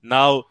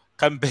now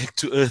come back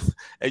to earth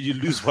and you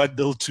lose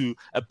 1-0 to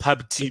a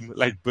pub team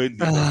like Burnley.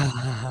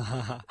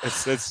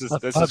 That's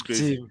just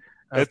crazy. Team.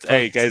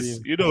 Hey guys,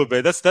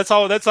 man, that's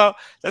how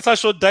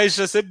Sean Dyche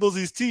assembles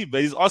his team.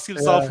 Man. He's asking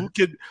himself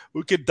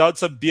who can down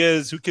some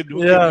beers, who can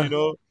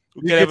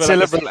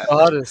celebrate the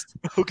hardest.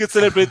 Who can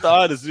celebrate the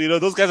hardest?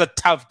 Those guys are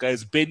tough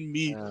guys. Ben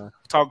Mee,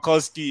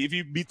 Tarkowski. If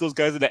you meet those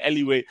guys in the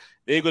alleyway,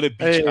 they're gonna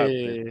beat you up.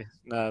 Man.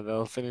 Nah,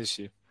 they'll finish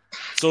you.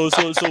 So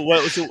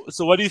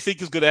what do you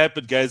think is gonna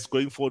happen, guys,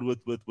 going forward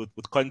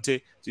with Conte?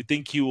 Do you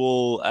think he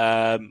will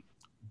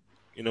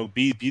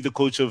be the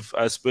coach of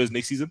Spurs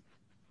next season?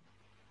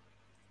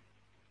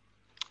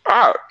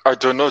 I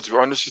don't know, to be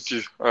honest with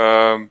you.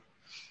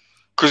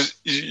 Because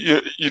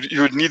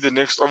you would need the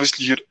next.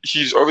 Obviously,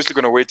 he's obviously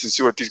going to wait and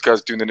see what these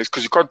guys do in the next.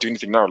 Because you can't do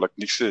anything now, like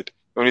Nick said.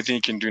 The only thing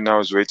you can do now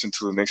is wait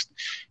until the next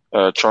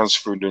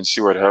transfer window and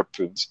see what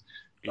happens.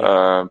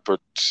 Yeah.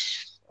 But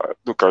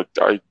look,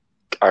 I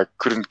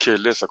couldn't care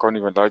less. I can't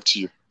even lie to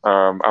you.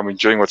 I'm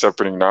enjoying what's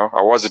happening now.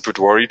 I was a bit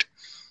worried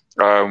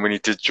when he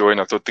did join.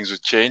 I thought things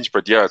would change,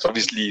 but yeah, it's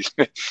obviously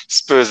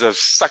Spurs have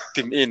sucked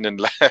him in, and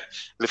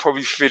they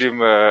probably fed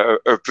him a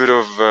bit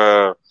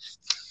of.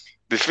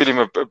 They fed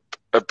him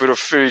a bit of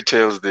fairy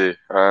tales there,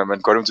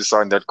 and got him to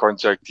sign that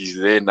contract. He's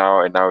there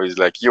now, and now he's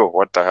like, yo,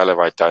 what the hell have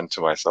I done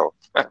to myself?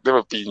 I've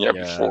never been here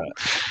before.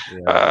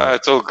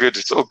 It's all good.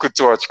 It's all good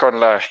to watch, can't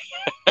lie.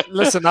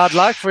 Listen, I'd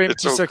like for him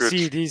It's to all good.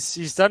 succeed.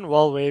 He's done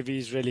well wherever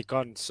he's really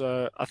gone.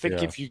 So I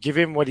think if you give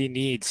him what he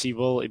needs, he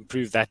will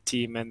improve that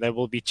team, and they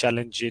will be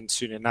challenging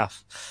soon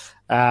enough.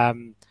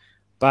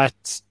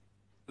 But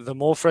the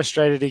more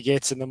frustrated he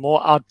gets and the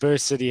more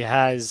outbursts that he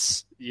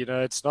has,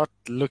 it's not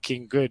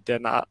looking good.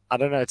 And I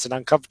don't know, it's an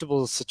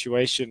uncomfortable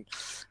situation,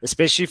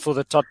 especially for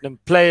the Tottenham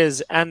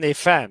players and their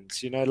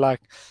fans.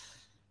 Like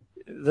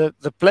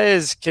the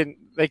players can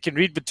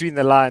read between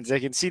the lines. They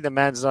can see the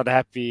man's not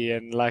happy,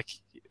 and like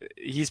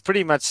he's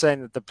pretty much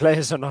saying that the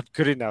players are not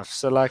good enough.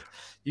 So like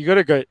you got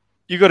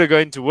to go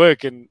into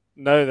work and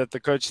know that the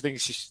coach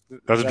thinks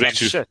that's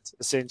shit,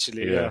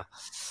 essentially. Yeah.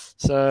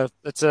 So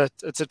it's a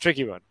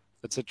tricky one.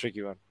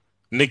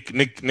 Nick,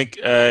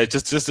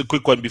 just a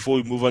quick one before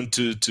we move on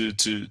to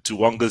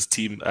Wonga's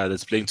team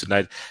that's playing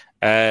tonight.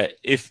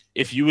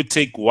 If you would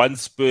take one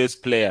Spurs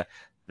player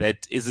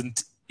that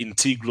isn't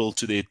integral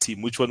to their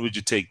team, which one would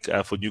you take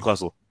for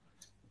Newcastle?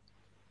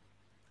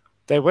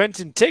 They weren't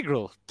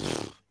integral.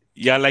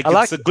 Yeah,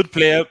 it's a good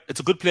player.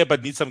 It's a good player,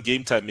 but needs some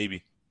game time,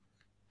 maybe.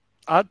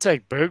 I'd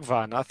take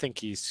Bergwijn. I think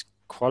he's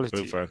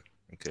quality. Bergwijn.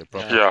 Okay,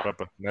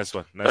 proper. Nice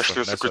one.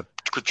 Actually, it's a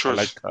good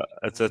choice.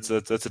 That's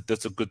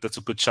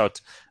a good shout.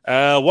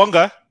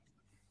 Wonga,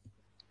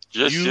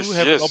 you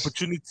have an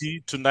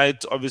opportunity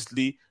tonight,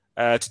 obviously,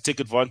 to take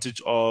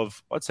advantage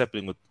of what's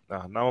happening with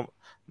now.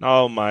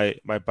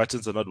 My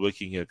buttons are not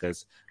working here,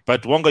 guys.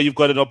 But Wonga, you've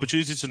got an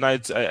opportunity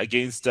tonight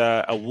against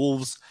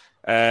Wolves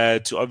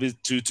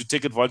to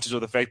take advantage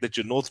of the fact that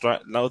your North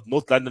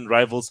London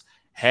rivals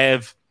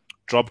have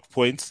dropped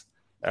points.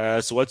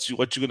 So what do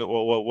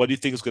you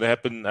think is gonna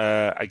happen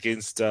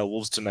against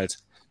Wolves tonight?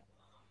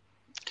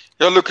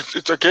 Yeah, look,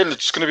 it's going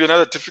to be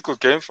another difficult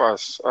game for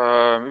us.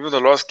 Even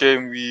the last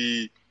game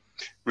we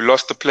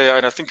lost the player,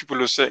 and I think people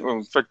were saying, well,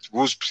 in fact,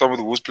 some of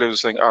the Wolves players were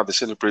saying, they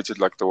celebrated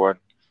like the one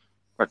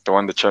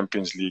the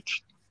Champions League.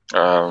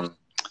 And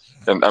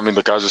I mean,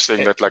 the guys are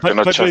saying that like they're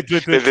not. Wait.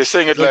 They're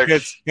saying it like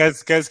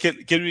guys.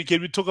 Can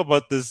we talk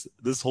about this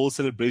whole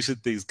celebration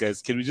things,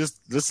 guys? Can we just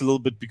a little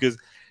bit, because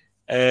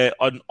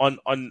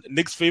on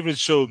Nick's favorite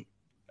show,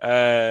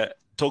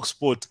 Talk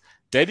Sport,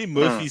 Danny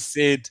Murphy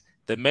said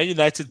the Man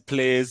United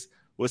players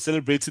were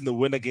celebrating the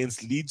win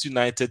against Leeds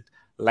United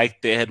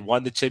like they had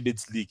won the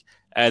Champions League.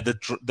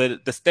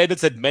 The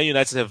standards at Man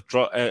United have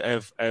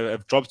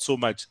dropped so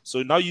much.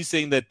 So now you're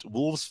saying that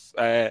Wolves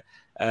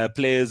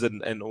players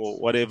and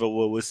whatever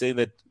were saying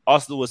that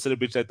Arsenal was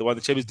celebrating like they won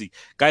the Champions League.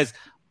 Guys,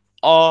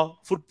 are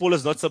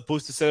footballers not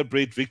supposed to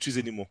celebrate victories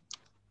anymore?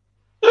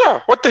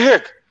 Yeah, what the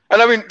heck?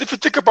 And I mean, if you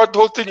think about the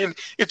whole thing,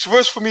 it's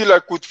worse for me.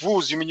 Like with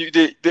Wolves, I mean,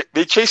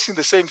 they're chasing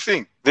the same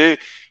thing.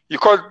 You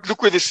can't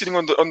look where they're sitting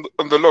on the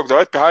log. They're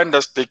right behind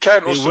us. They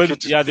can also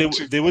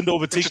they wouldn't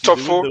overtake you. Top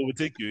four. They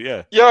overtake you.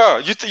 Yeah. Yeah.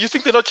 You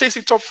think they're not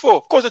chasing top four?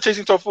 Of course they're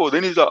chasing top four.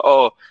 Then he's like,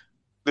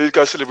 these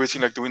guys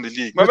celebrating like they win the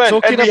league. My man,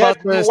 and we had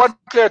one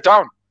player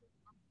down.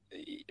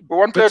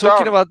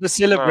 Talking about the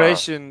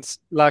celebrations,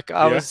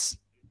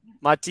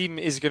 my team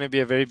is going to be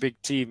a very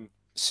big team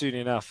soon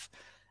enough.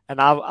 And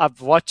I've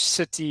watched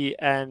City,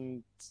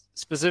 and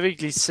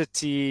specifically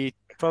City,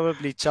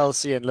 probably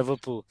Chelsea and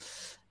Liverpool.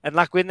 And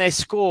like when they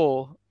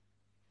score,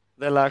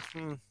 they're like,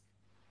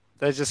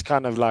 they just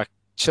kind of like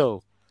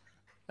chill.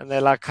 And they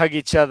like hug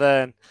each other.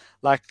 And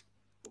like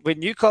when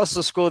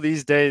Newcastle score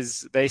these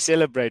days, they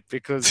celebrate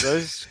because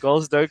those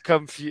goals don't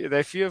come,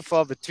 they're few and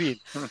far between.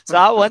 So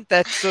I want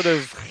that sort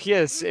of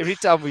every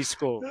time we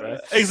score, bro.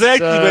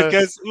 Exactly,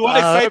 guys. We want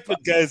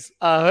excitement, guys.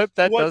 I hope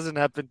that doesn't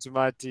happen to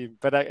my team,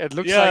 but it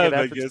looks like it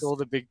happens to all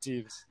the big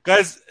teams.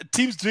 Guys,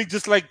 teams drink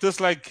just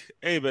like,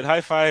 hey, man,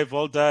 high five,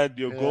 well done,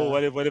 your goal,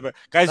 whatever.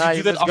 Guys,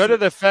 you do that. Go to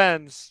the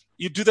fans.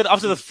 You do that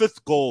after the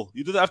fifth goal.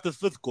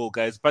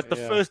 Guys. But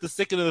the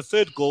second, and the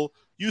third goal,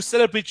 you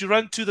celebrate. You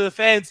run to the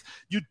fans.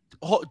 You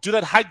do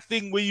that hug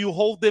thing where you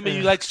hold them and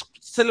you like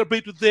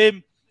celebrate with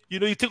them. You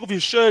take off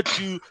your shirt.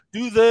 You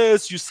do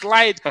this. You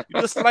slide. You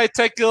do a slide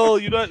tackle.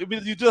 You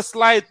do a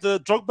slide, the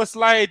Drogba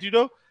slide.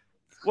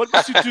 What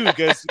must you do,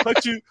 guys?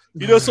 Can't you?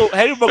 So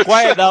Harry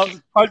Maguire now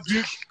can't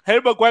do. Harry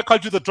Maguire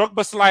can't do the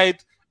Drogba slide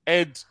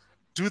and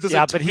do this.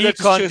 Yeah, but he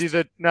can't do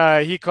that.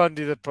 No, he can't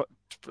do the.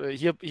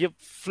 He'll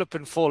flip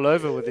and fall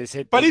over with his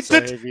head. But he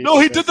did. No,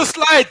 he did the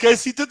slide,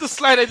 guys. He did the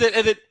slide, and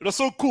then it was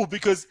so cool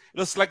because it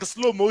was like a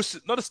slow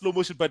motion, not a slow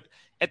motion, but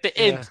at the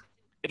end,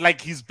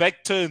 like his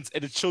back turns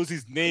and it shows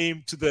his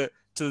name to the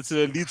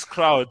Leeds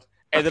crowd,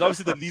 and then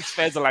obviously the Leeds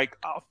fans are like,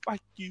 "Oh,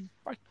 fuck you."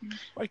 But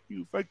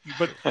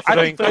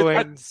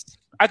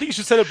I think you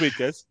should celebrate,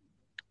 guys.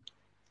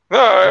 No,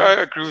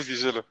 I agree with you,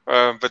 Zilla.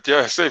 But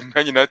yeah, same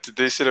Man United,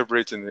 they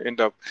celebrate and they end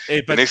up.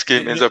 The next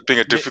game ends up being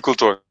a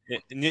difficult one.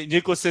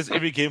 Nico says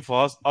every game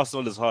for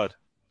Arsenal is hard.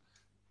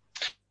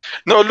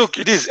 No, look,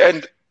 it is.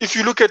 And if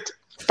you look at,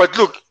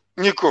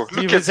 Nico,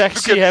 he was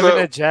actually having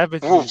a jab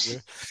at Wolves.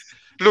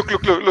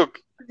 Look.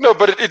 No,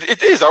 but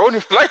it is. I won't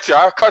even lie to you.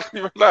 I can't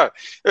even lie.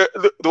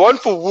 The one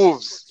for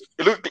Wolves,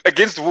 it looked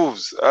against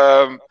Wolves.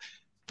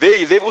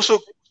 They've also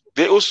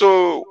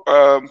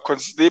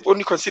they've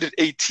only conceded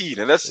 18,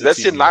 and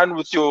that's in line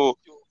with your.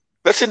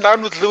 That's in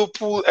line with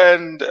Liverpool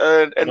and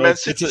No, Man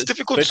City. It's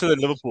difficult. Better than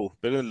Liverpool.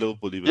 Better than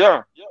Liverpool, even.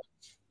 Yeah,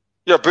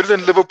 better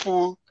than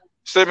Liverpool.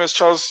 Same as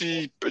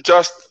Chelsea.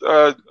 Just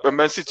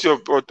Man City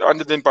or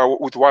under them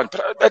with one.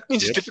 But that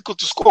means it's difficult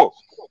to score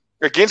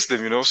against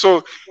them, you know.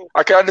 So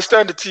I can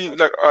understand the team.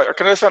 Like I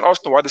can understand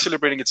Arsenal why they're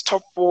celebrating its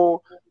top 4,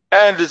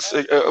 and it's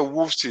a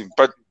Wolves team.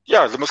 But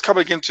yeah, they must come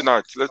again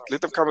tonight.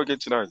 Let them come again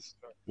tonight.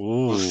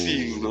 Ooh. We'll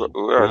see.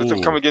 Let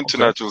them come again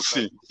tonight. We'll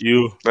see.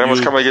 They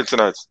must come again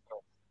tonight.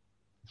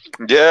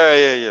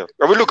 Yeah.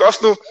 I mean, look,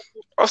 Arsenal,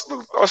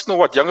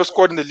 what? Youngest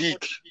squad in the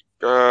league,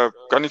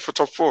 gunning for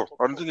top 4.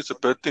 I don't think it's a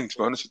bad thing, to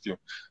be honest with you.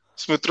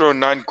 Smith Rowe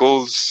 9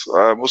 goals,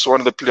 also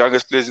one of the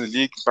youngest players in the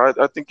league.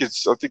 I think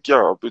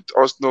but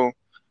Arsenal,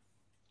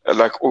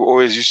 like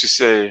always used to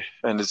say,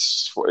 and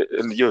it's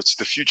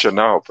the future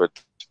now, but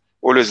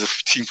always a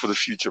team for the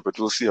future. But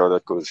we'll see how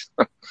that goes.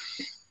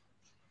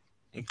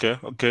 Okay.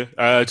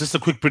 Just a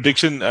quick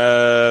prediction,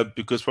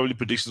 because probably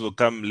predictions will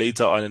come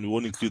later on, and we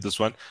won't include this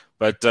one.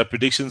 But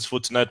predictions for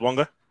tonight,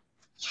 Wanga.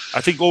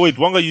 I think. Oh wait,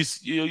 Wanga,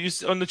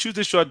 you on the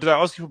Tuesday show, did I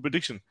ask you for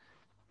prediction?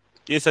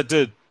 Yes, I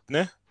did.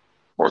 Ne?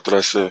 What did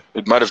I say?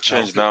 It might have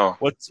changed now.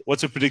 What's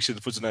your prediction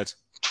for tonight?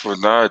 For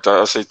tonight,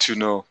 I'll say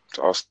 2-0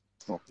 to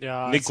Arsenal.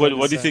 Yeah, Nick, what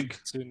do you think?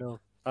 2-0.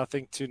 I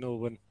think 2-0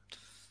 win.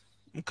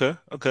 Okay.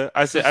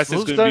 I say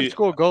Wolves don't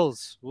score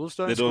goals. Wolves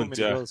don't score many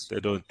goals.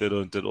 They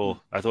don't at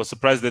all. I was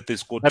surprised that they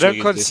scored. They don't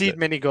concede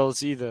many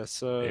goals either.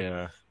 So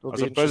yeah, I was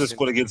surprised they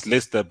scored against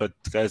Leicester. But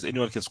guys,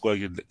 anyone can score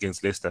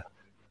against Leicester.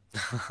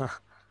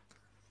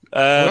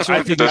 I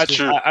think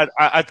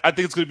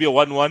it's going to be a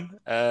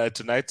 1-1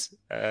 tonight.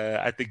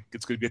 I think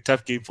it's going to be a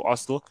tough game for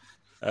Arsenal.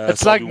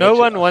 It's like no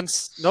one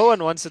wants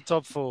a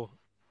top 4.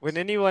 When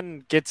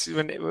anyone gets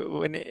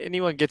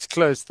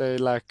close, they're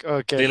like,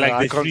 okay,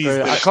 I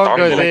can't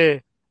go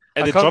there.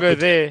 And they drop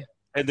it.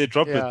 And they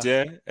drop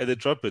it, and they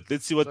drop it.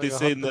 Let's see what they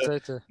say in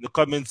the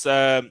comments.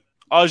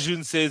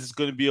 Arjun says it's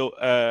going to be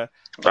a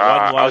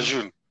 1-1.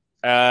 Arjun.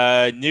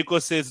 Nico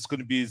says it's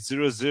going to be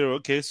 0-0.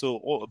 Okay,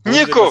 so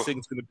Nico saying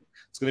it's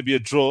going to be a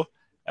draw.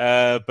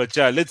 But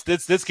yeah, let's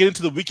get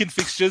into the weekend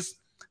fixtures.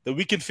 The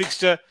weekend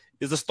fixture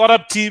is the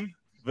startup team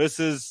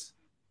versus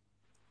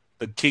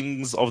the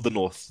Kings of the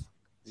North.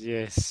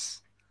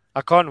 Yes,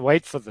 I can't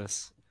wait for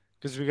this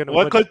because we're gonna.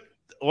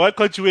 Why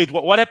can't you wait?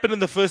 What happened in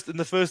the first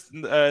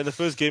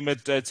game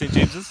at St.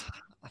 James's?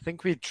 I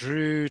think we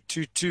drew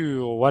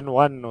 2-2 or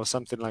 1-1 or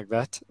something like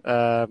that,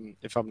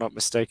 if I'm not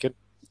mistaken.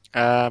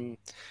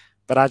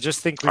 But I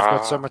just think we've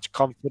got so much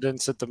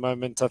confidence at the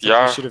moment. I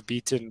think we should have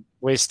beaten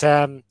West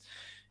Ham.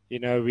 You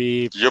know,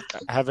 we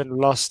haven't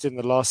lost in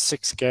the last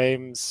 6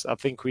 games. I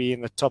think we're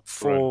in the top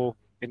 4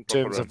 in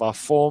terms of our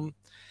form.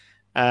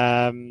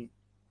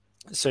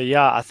 So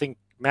yeah, I think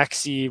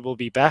Maxi will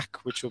be back,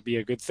 which will be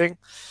a good thing.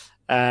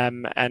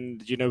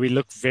 And you know, we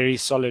look very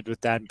solid with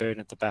Dan Burn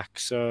at the back.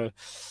 So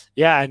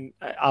yeah, and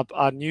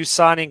our new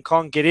signing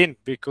can't get in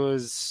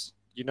because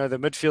you know the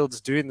midfield's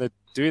doing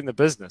the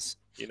business.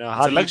 You know,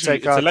 how do you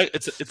take out?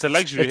 It's a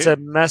luxury. It's a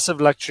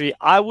massive luxury.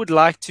 I would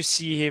like to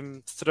see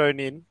him thrown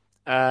in,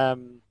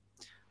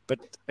 but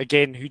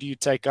again, who do you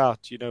take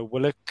out? You know,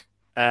 Willock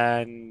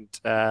and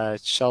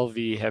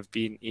Shelvey have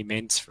been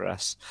immense for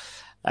us.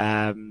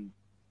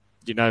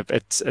 You know,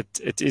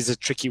 it is a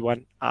tricky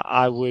one.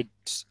 I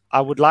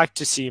would like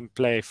to see him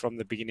play from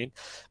the beginning,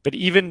 but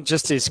even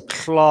just his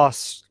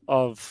class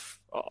of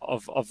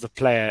the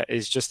player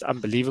is just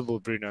unbelievable,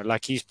 Bruno.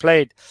 Like he's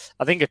played,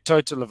 I think, a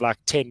total of like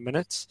 10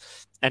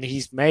 minutes, and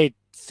he's made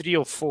 3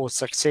 or 4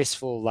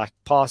 successful like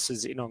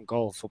passes in on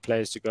goal for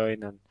players to go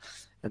in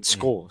and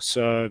score.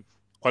 So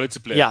quality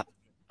player. Yeah.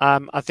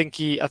 I think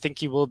he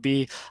will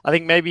be. I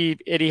think maybe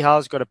Eddie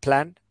Howe's got a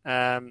plan.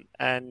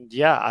 And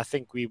yeah, I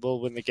think we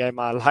will win the game.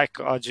 I like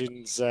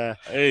Arjun's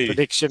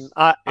prediction.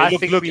 I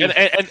think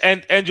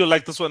and you'll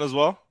like this one as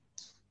well.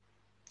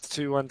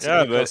 2-1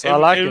 to Newcastle. I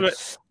like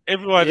it.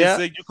 Everyone is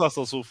saying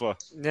Newcastle so far.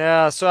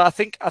 Yeah, so I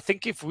think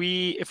if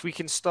we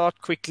can start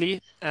quickly,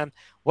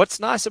 what's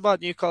nice about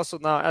Newcastle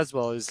now as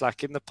well is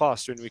like in the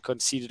past when we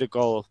conceded a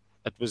goal,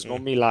 it was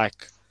normally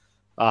like,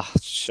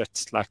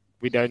 like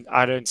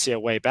I don't see a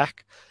way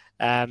back.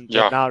 But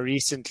now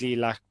recently,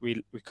 like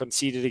we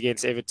conceded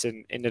against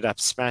Everton, ended up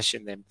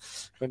smashing them.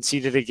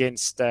 Conceded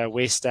against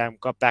West Ham,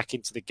 got back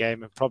into the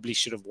game and probably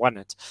should have won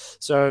it.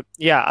 So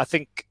yeah, I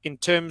think in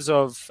terms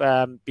of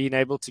being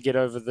able to get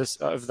over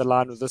the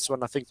line with this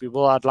one, I think we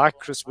will. I'd like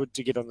Chris Wood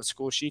to get on the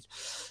score sheet,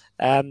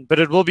 but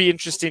it will be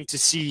interesting to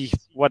see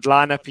what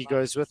lineup he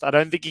goes with. I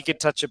don't think he can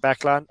touch a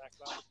back line,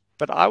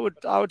 but I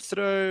would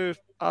throw.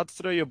 I'd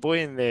throw your boy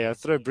in there. I'd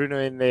throw Bruno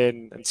in there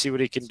and see what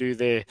he can do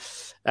there.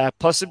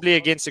 Possibly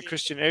against a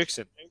Christian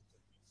Eriksen.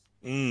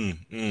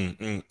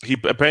 He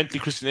apparently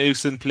Christian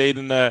Eriksen played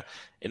in a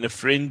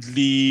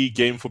friendly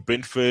game for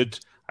Brentford,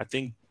 I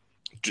think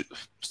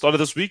start of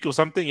this week or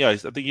something. Yeah, I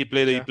think he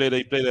played a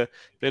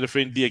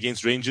friendly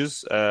against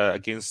Rangers,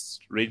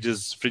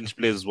 Fringe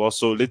players as well.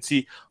 So let's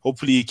see.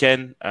 Hopefully he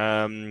can.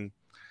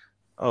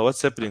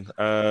 What's happening?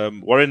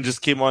 Warren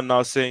just came on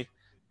now saying,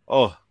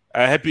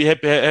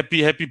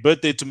 happy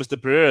birthday to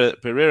Mr.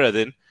 Pereira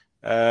then.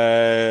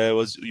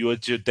 Was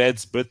your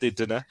dad's birthday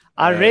dinner?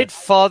 I read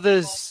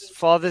Father's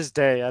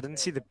Day. I didn't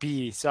see the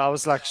B, so I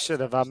was like,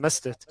 shit, have I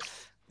missed it?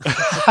 Don't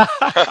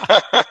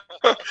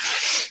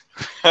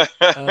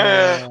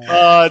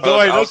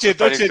worry, not yet,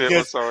 guys.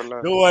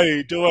 Don't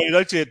worry,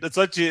 not yet. It's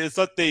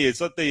not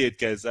there yet,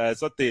 guys.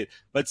 It's not there.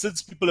 But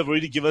since people have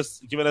already given us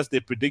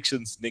their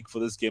predictions, Nick, for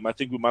this game, I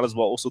think we might as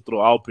well also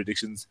throw our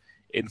predictions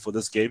in for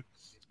this game.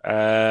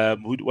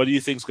 What do you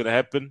think is going to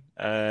happen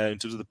in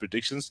terms of the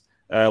predictions?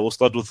 We'll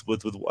start with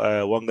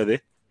Wanga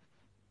there.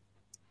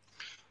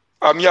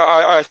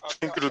 I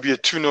think it'll be a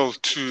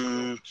 2-0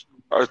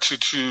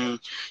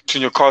 to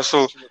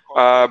Newcastle.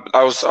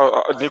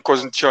 Nick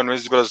wasn't here on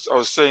Wednesday, but I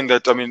was saying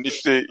that, I mean,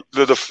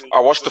 I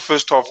watched the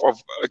first half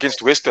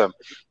against West Ham,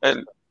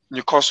 and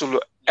Newcastle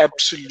were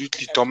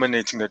absolutely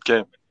dominating that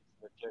game.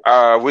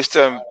 West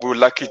Ham were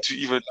lucky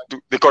to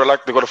they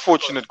got a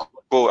fortunate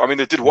goal. I mean,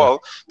 they did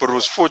well, but it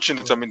was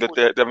fortunate. I mean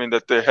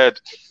that they had,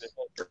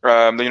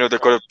 they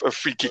got a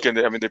free kick and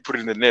they put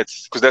it in the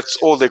nets, because that's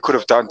all they could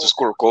have done to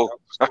score a goal.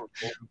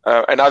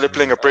 And now they're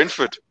playing at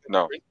Brentford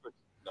now.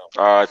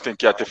 I think,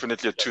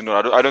 definitely a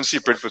 2-0. I don't see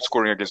Brentford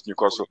scoring against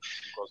Newcastle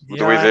with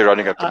the way they're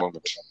running at the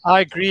moment. I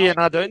agree, and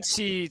I don't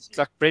see,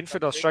 like,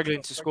 Brentford are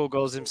struggling to score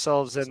goals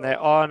themselves, and they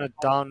are on a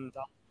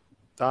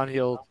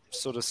downhill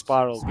sort of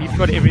spiral. We've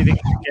got everything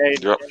to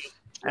gain,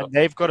 and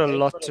they've got a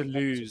lot to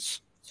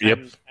lose. Yep.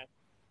 And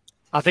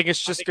I think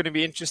it's just going to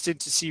be interesting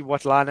to see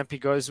what lineup he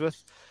goes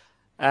with.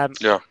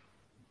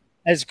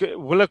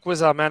 Willock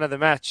was our man of the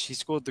match. He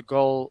scored the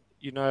goal.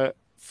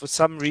 For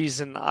some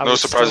reason, no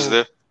surprises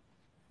there.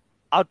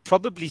 I'd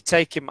probably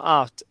take him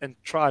out and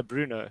try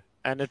Bruno,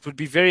 and it would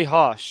be very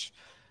harsh,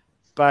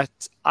 but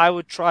I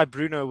would try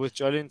Bruno with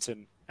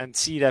Joelinton and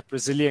see that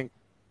Brazilian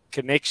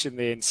connection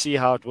there and see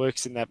how it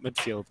works in that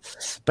midfield.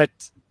 But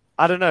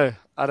I don't know.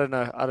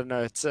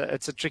 It's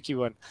a tricky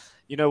one.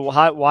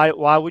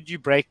 Why would you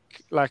break,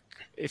 like,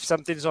 if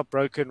something's not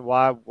broken,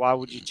 why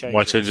would you change it?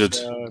 Why change it?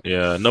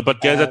 No,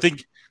 but guys, I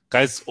think,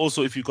 guys,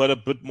 also, if you got a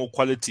bit more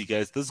quality,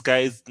 guys, this guy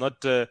is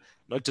not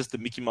just a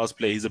Mickey Mouse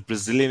player. He's a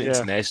Brazilian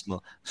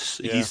international.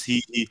 Yeah.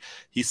 He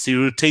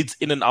rotates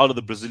in and out of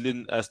the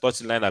Brazilian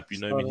starting lineup. You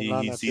know what I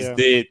mean? He's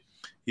there.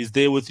 He's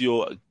there with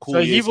your cool.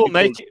 So he will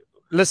make it.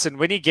 Listen,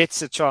 when he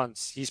gets a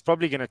chance, he's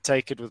probably going to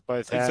take it with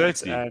both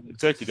hands.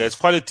 Exactly, guys.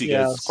 Quality,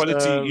 guys. Quality.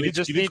 So you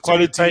need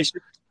quality.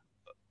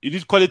 You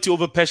need quality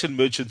over passion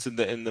merchants in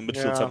the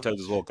midfield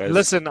sometimes as well, guys.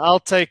 Listen, I'll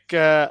take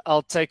a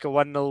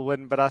 1-0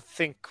 win, but I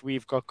think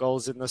we've got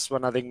goals in this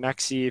one. I think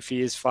Maxi, if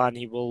he is fine,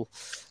 he will.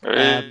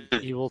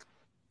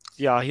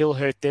 He'll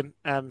hurt them.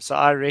 So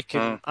I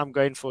reckon I'm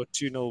going for a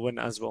 2-0 win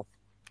as well.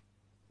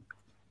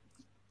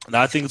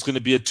 Now I think it's going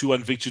to be a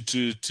 2-1 victory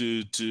to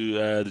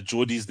the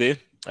Geordies there.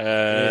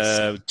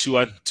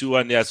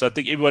 2-1. Yeah. So I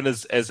think everyone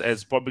is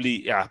as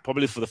probably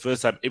for the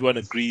first time, everyone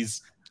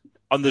agrees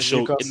on the show,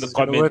 in the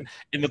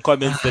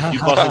comments that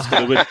Newcastle's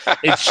going to win.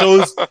 It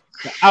shows the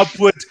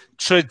upward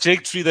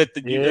trajectory that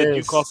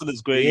Newcastle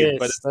is going in.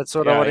 But that's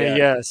what I want to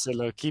hear.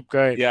 So keep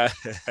going. Yeah.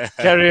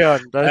 Carry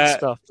on. Don't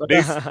stop.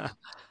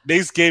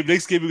 Next game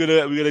we're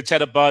gonna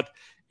chat about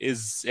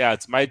is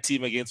it's my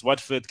team against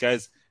Watford,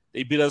 guys.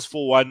 They beat us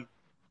 4-1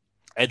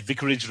 at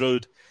Vicarage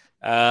Road.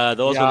 That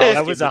was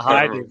a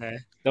hiding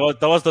there.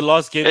 That was the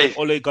last game that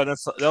Ole Gunnar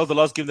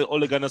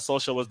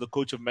Solskjaer was the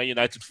coach of Man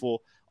United for.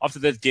 After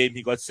that game,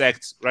 he got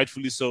sacked,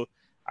 rightfully so.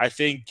 I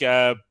think,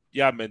 the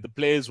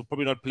players were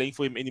probably not playing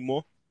for him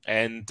anymore,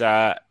 and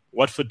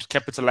Watford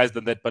capitalized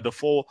on that. But the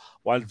 4-1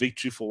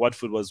 victory for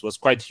Watford was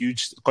quite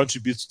huge. It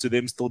contributes to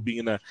them still being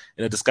in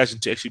a discussion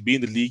to actually be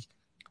in the league.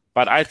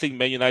 But I think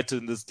Man United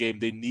in this game,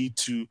 they need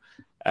to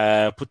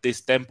put their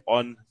stamp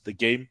on the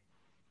game.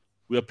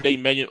 We're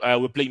playing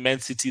Man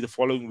City the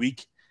following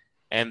week,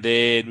 and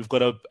then we've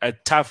got a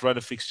tough run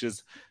of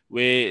fixtures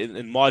where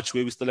in March,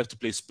 where we still have to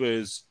play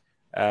Spurs.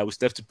 We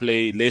still have to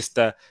play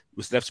Leicester.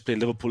 We still have to play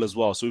Liverpool as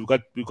well. So we've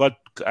got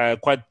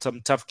quite some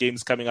tough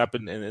games coming up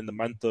in the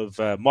month of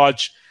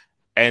March.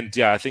 And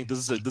I think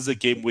this is a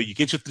game where you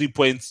get your 3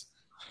 points,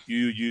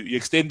 you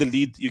extend the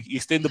lead, you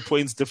extend the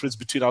points difference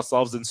between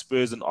ourselves and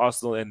Spurs and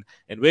Arsenal and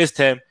West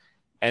Ham,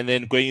 and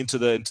then going into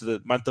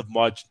the month of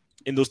March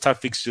in those tough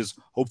fixtures,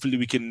 hopefully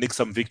we can nick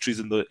some victories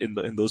in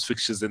those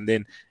fixtures, and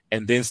then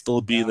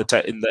still be in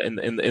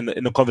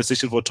the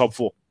conversation for top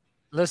 4.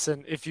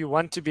 Listen, if you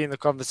want to be in the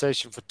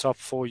conversation for top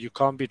 4, you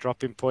can't be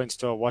dropping points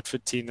to a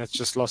Watford team that's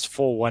just lost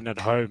 4-1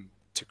 at home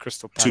to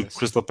Crystal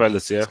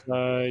Palace. Yeah.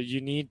 So you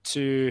need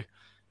to,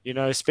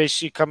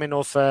 especially coming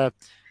off a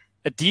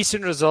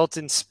decent result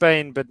in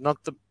Spain, but not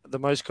the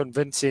most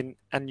convincing.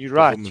 And you're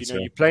right,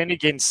 you're playing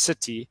against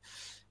City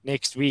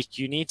next week.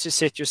 You need to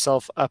set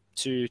yourself up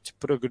to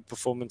put a good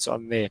performance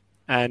on there.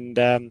 And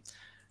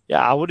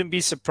I wouldn't be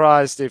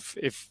surprised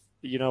if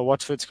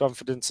Watford's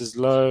confidence is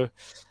low.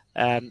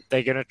 They're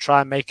going to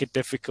try and make it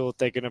difficult.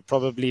 They're going to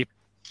probably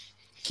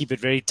keep it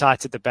very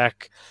tight at the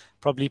back,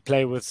 probably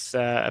play with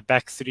a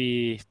back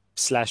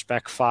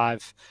 3/back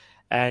 5,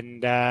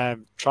 and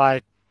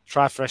try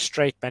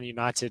frustrate Man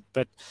United.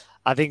 But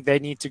I think they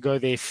need to go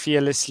there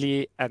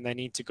fearlessly, and they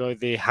need to go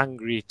there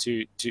hungry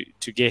to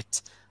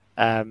get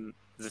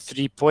the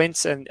 3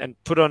 points and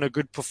put on a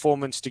good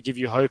performance to give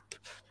you hope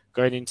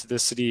going into the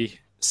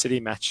City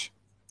match,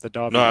 the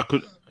derby. No,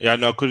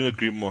 I couldn't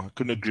agree more.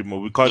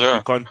 We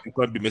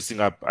can't be messing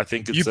up. I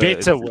think it's you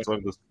better win. It's one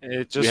of those.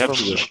 We have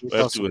to win. We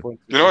have to win.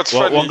 You know what's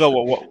funny? Wonga,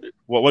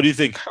 what do you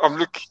think? I'm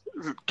looking.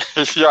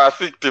 Yeah, I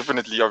think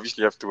definitely,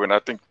 obviously, you have to win. I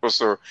think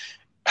also,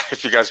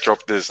 if you guys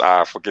drop this,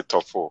 forget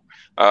top 4.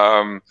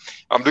 I'm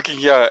looking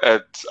here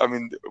at,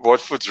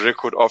 Watford's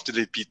record after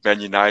they beat Man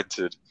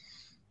United.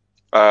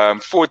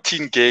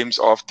 14 games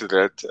after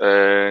that,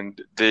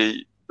 and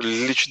they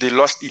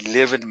lost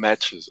 11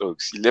 matches.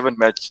 11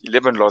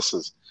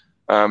 losses.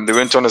 They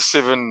went on a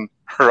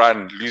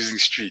 7-run losing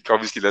streak.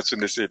 Obviously, that's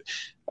when they said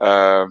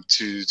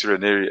to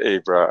Ranieri, "Hey,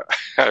 bro,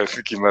 I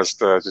think you must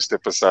just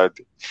step aside."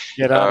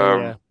 Get out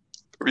of here.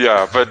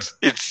 Yeah, but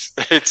it's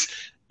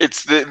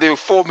the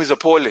form is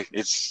appalling.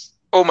 It's,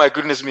 oh my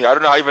goodness me, I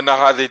don't even know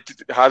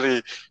how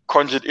they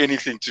conjured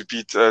anything to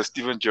beat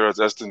Steven Gerrard's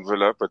Aston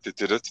Villa, but they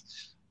did it.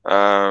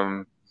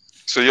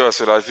 So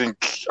I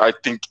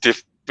think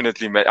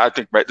definitely, I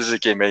think this is a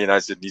game Man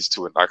United needs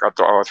to win. Like,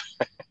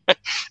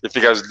 if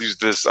you guys lose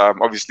this,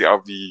 obviously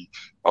I'll be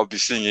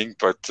singing,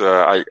 but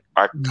I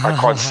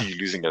can't see you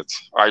losing it.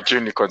 I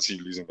genuinely can't see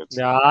you losing it.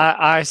 Yeah,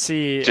 I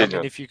see.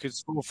 If you could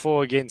score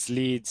 4 against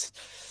Leeds,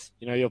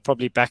 you'll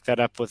probably back that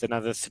up with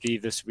another 3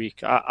 this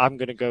week. I'm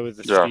going to go with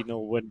the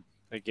 3-0 win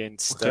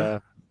against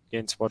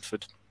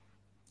Watford.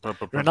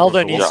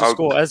 Ronaldo needs to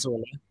score as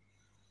well.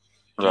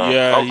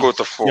 Yeah, I'll go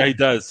to 4. Yeah, he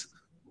does.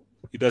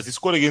 He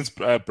scored against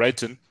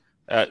Brighton.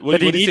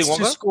 But he needs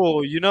to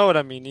score. You know what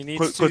I mean? He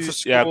needs to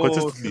score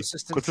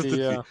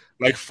consistently. Yeah.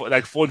 Like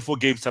 4 in 4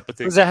 games type of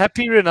thing. Because a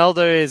happy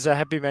Ronaldo is a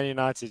happy Man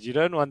United. You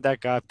don't want that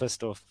guy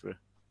pissed off, bro.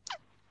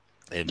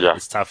 Hey, man,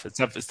 it's tough. It's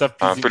tough.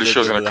 I'm pretty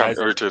sure he's going to come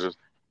irritated.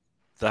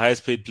 The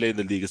highest paid player in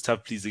the league. It's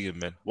tough pleasing him,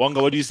 man.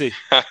 Wonga, what do you say?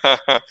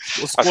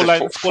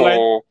 Scoreline?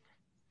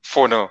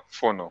 4-0.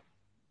 4-0.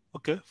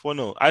 Okay,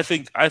 4-0. I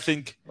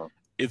think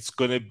it's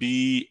going to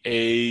be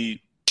a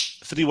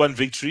 3-1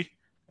 victory.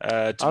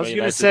 I was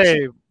going to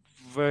say,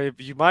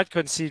 you might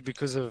concede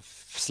because of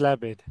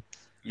Slabhead.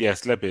 Yeah,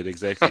 Slabhead,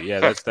 exactly. Yeah,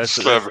 that's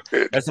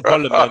the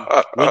problem, man.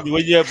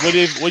 When you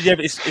have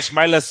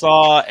Ismail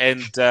Assar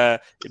and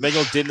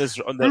Emmanuel Dennis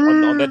on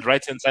that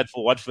right hand side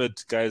for Watford,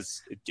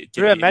 guys.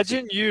 Bro,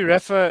 imagine you,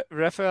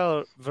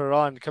 Rafael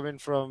Varane, coming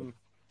from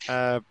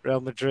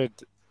Real Madrid,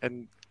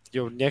 and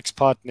your next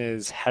partner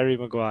is Harry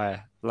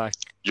Maguire. Like,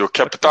 your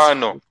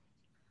capitano.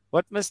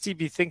 What must he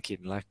be thinking?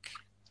 Like,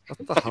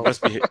 what the hell?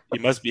 He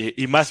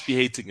must be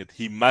hating it.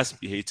 He must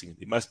be hating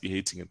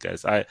it,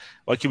 guys.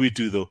 What can we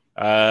do though?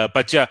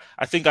 But yeah,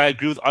 I think I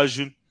agree with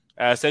Arjun.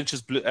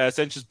 Sanchez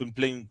been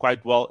playing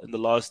quite well in the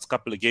last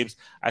couple of games.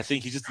 I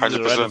think he just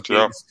needed a run of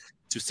games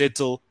to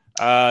settle.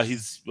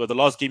 The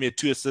last game he had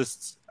 2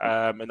 assists.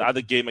 And the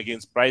other game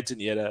against Brighton,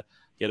 he had a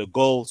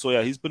goal. So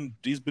yeah, he's been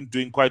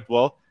doing quite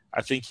well.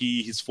 I think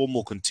his form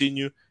will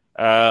continue.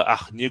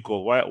 Nico,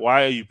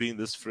 why are you being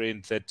this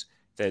friend that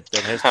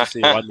has to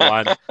say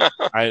 1-1?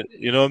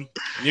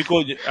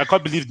 Nico, I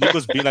can't believe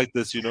Nico's been like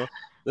this.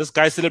 This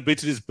guy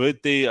celebrated his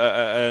birthday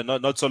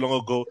not so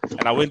long ago,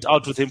 and I went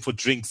out with him for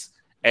drinks,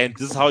 and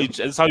this is how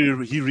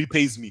he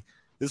repays me.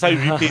 This is how he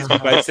repays me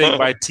by saying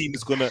my team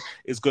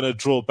is gonna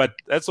draw. But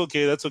that's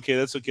okay.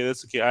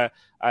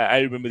 I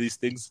remember these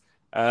things.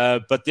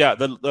 But yeah,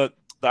 the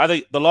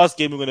last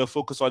game we're going to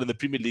focus on in the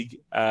Premier League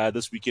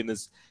this weekend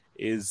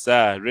is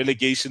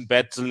relegation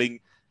battling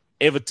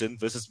Everton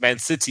versus Man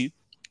City.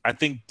 I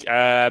think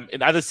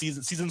in other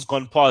seasons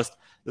gone past,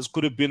 this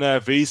could have been a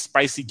very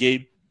spicy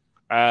game.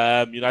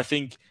 I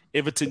think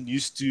Everton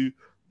used to,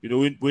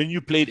 when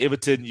you played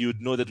Everton, you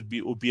would know that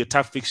it would be a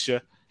tough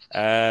fixture.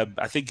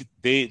 I think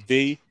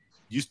they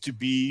used to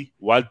be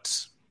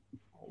what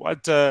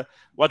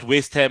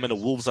West Ham and the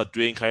Wolves are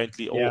doing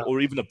currently,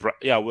 or even what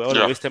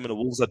West Ham and the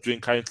Wolves are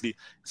doing currently.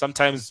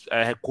 Sometimes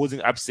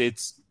causing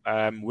upsets,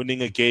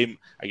 winning a game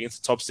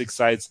against the top 6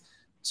 sides.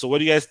 So what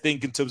do you guys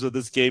think in terms of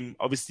this game?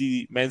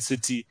 Obviously, Man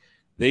City,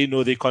 they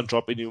know they can't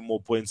drop any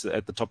more points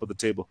at the top of the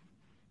table.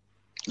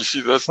 You see,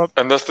 that's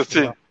the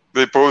thing. Yeah.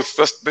 They're both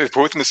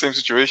in the same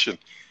situation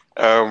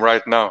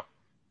right now.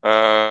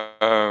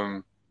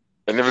 And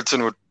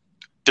Everton would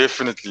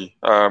definitely.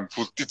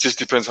 It just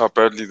depends how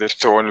badly they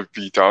want to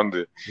be down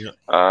there. Yeah.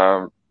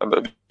 And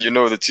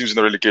the teams in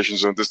the relegation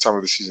zone this time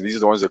of the season, these are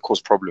the ones that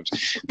cause problems.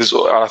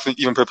 I think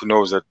even Pep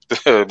knows that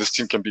this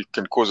team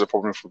can cause a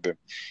problem for them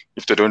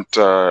if they don't.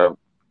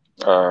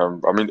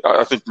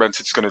 I think Man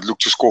City's going to look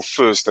to score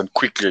first and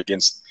quickly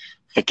against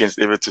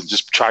Everton.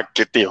 Just try to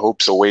get their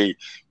hopes away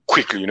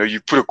quickly.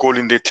 You put a goal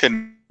in there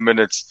 10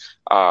 minutes.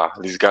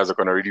 These guys are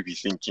going to really be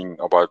thinking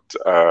about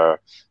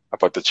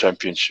the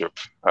championship.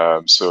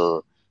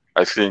 So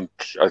I think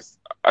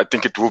I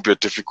think it will be a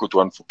difficult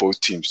one for both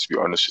teams, to be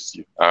honest with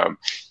you.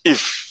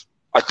 If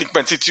I think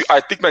Man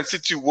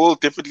City will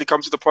definitely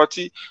come to the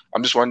party.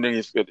 I'm just wondering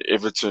if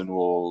Everton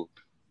will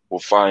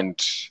find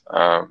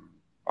I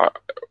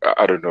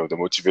don't know, the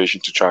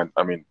motivation to try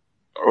and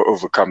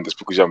overcome this,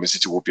 because Man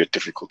City will be a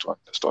difficult one.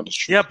 That's the honest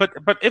truth. Yeah,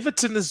 but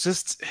Everton is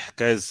just,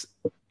 guys.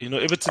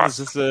 Everton is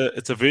just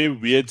it's a very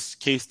weird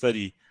case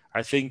study.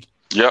 I think.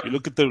 Yeah. You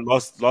look at the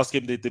last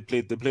game they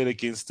played. They played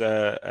against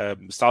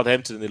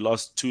Southampton and they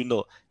lost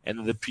 2-0.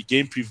 And the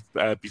game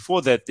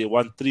before that they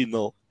won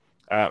 3-0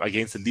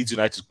 against the Leeds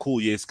United.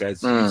 Cool, yes,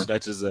 guys. Leeds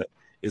United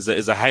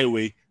is a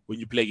highway when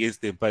you play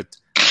against them. But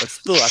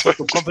still, I thought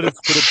the confidence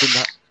could have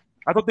been.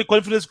 I thought the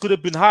confidence could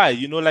have been high.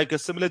 Like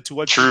similar to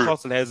what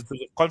Newcastle has in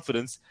terms of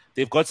confidence.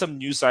 They've got some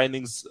new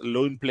signings,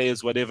 loan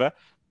players, whatever.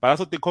 But I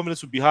thought the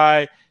confidence would be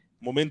high,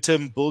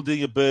 momentum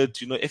building a bit.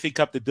 FA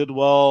Cup they did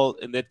well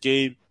in that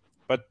game.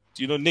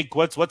 Nick,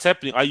 what's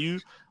happening? Are you?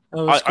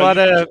 How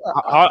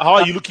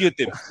are you looking at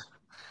them?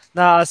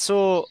 No, I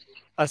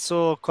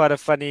saw quite a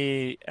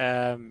funny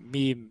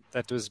meme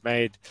that was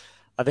made.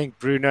 I think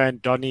Bruno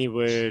and Donny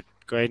were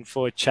going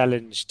for a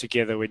challenge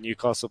together when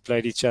Newcastle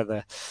played each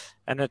other,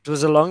 and it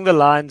was along the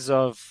lines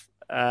of,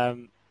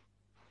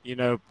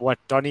 what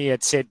Donny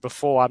had said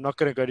before. I'm not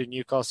going to go to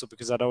Newcastle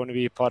because I don't want to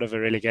be a part of a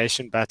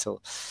relegation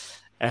battle.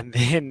 And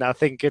then I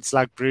think it's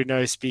like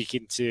Bruno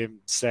speaking to him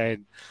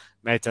saying,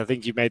 "Mate, I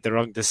think you made the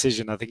wrong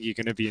decision. I think you're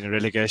going to be in a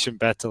relegation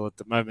battle at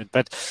the moment."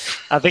 But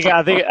I think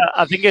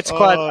it's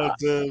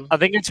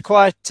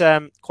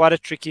quite a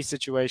tricky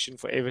situation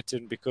for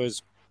Everton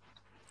because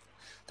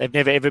they've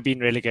never ever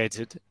been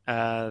relegated.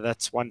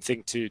 That's one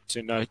thing to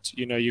note.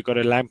 You've got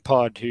a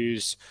Lampard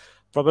who's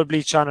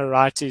probably trying to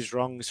right his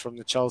wrongs from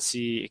the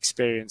Chelsea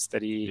experience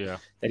that he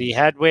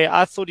had, where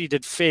I thought he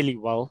did fairly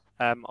well.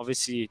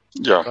 Obviously,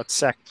 got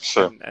sacked,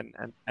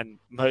 and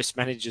most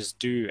managers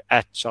do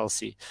at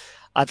Chelsea.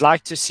 I'd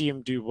like to see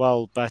him do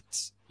well,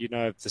 but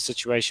the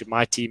situation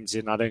my team's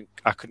in, I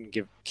couldn't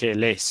care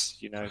less.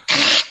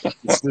 If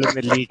he's still in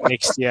the league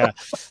next year,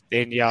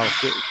 then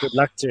good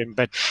luck to him.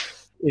 But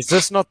is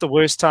this not the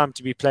worst time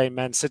to be playing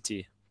Man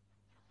City?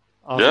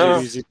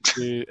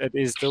 It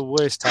is the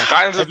worst time.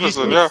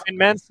 When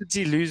Man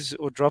City lose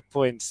or drop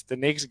points, the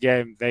next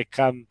game they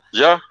come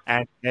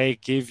and they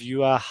give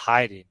you a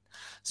hiding.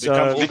 So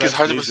I think it's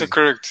 100%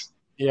 correct.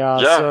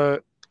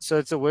 So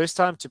it's the worst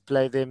time to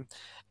play them,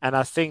 and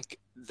I think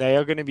they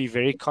are going to be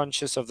very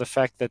conscious of the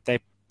fact that they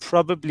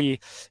probably,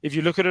 if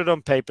you look at it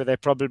on paper, they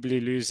probably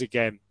lose a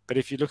game. But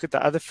if you look at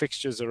the other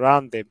fixtures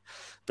around them,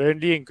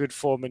 Burnley in good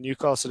form and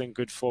Newcastle in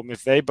good form,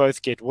 if they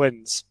both get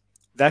wins,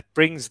 that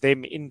brings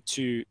them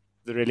into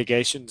the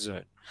relegation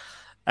zone.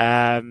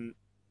 And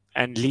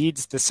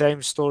Leeds, the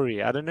same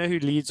story. I don't know who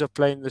Leeds are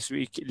playing this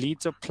week.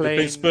 Leeds are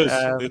playing Spurs.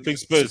 They're playing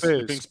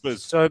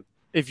Spurs. So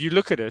if you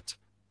look at it,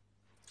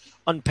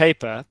 on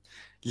paper,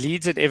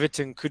 Leeds and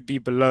Everton could be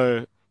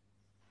below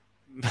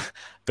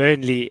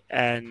Burnley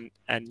and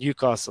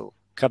Newcastle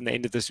come the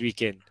end of this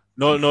weekend.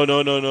 No.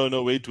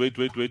 Wait.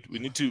 We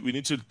need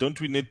to. Don't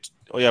we need?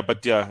 Oh yeah,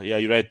 but yeah,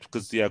 you're right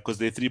because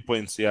they're 3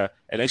 points. Yeah,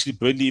 and actually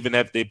Burnley even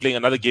they're playing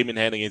another game in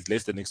hand against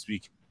Leicester next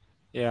week.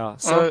 Yeah,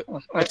 so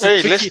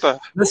Leicester.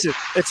 Listen,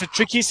 it's a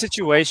tricky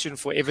situation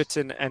for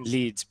Everton and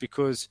Leeds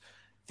because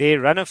their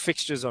run of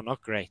fixtures are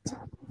not great,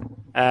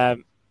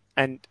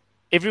 and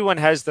everyone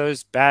has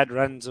those bad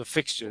runs of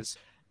fixtures,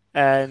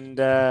 and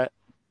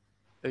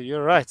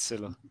you're right,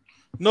 Silo.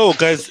 No,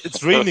 guys,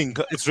 it's raining.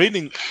 It's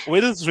raining.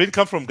 Where does rain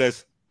come from,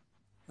 guys?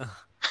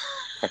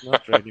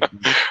 Not raining.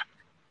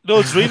 No,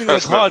 it's raining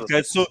like hard,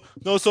 guys. So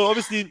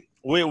obviously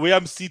where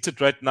I'm seated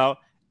right now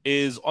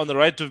is on the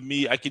right of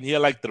me. I can hear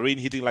like the rain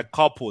hitting like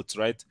carports,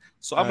 right?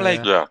 So I'm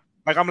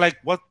I'm like,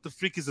 what the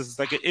freak is this? It's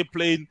like an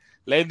airplane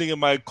landing in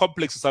my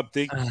complex or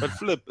something. But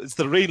flip, it's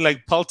the rain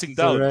like pelting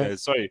down,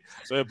 guys. Sorry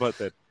about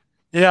that.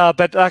 Yeah,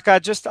 but like I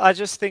just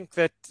think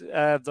that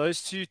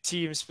those two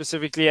teams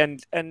specifically,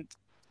 and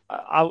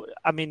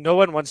I mean, no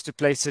one wants to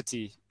play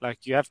City.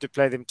 Like you have to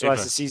play them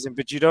twice a season,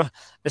 but you don't.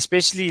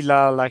 Especially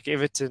like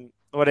Everton.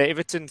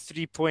 Everton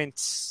 3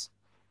 points,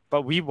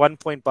 but we 1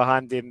 point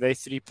behind them. They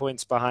 3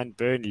 points behind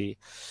Burnley.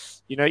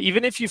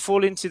 Even if you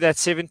fall into that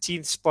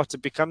 17th spot,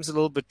 it becomes a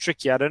little bit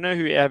tricky. I don't know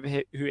who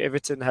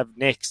Everton have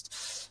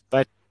next,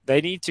 but they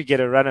need to get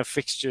a run of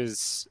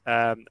fixtures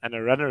and a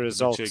run of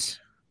results.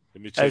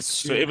 Let me check. As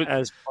soon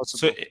as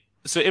possible.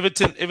 So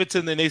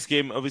Everton, the next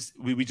game,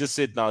 obviously, we just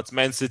said now it's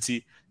Man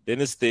City. Then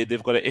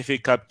they've got an FA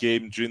Cup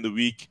game during the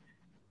week.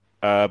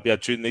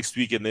 During next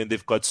week, and then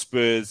they've got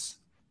Spurs.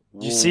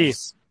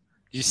 Wolves.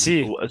 You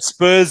see.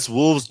 Spurs,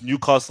 Wolves,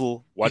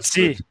 Newcastle,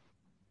 Watford.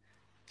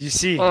 You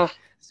see.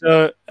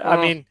 So I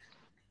mean,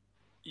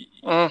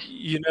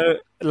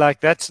 like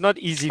that's not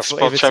easy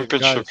for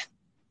Everton.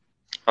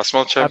 A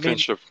small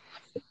championship.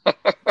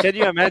 Can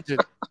you imagine?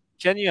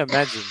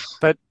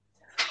 But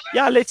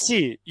yeah, let's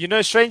see.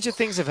 Stranger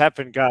things have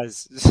happened,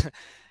 guys.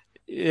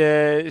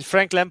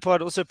 Frank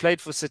Lampard also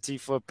played for City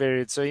for a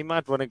period, so he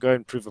might want to go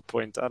and prove a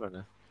point. I don't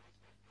know.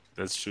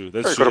 That's true.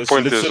 Got a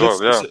point as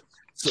well.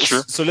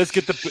 So let's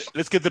get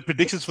the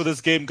predictions for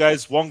this game,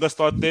 guys. Wonga,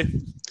 start there.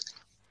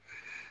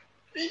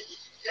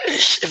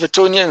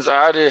 Evertonians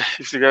are there.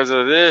 If you guys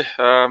are there,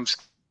 I'm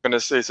just gonna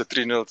say it's a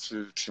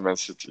 3-0 to Man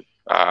City.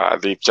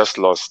 They've just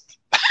lost.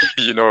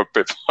 You know,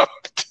 Pep.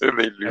 They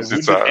lose.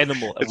 A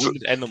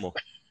wounded animal.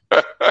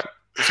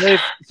 So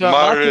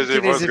Mahrez,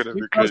 it was gonna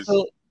be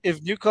crazy.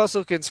 If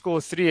Newcastle can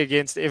score 3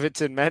 against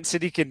Everton, Man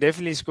City can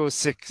definitely score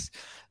 6.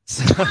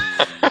 So,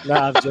 no,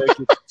 I'm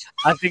joking.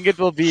 I think it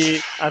will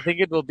be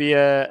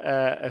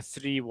a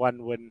 3-1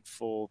 win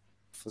for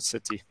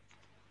City.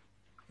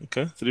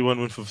 Okay, 3-1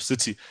 win for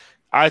City.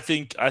 I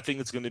think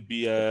it's going to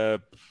be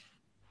 2-0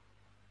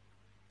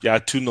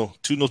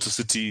 to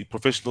City.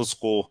 Professional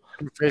score.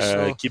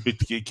 Keep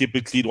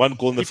it clean. 1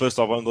 goal in the first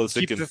half, 1 goal in the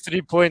second. Keep the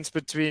 3 points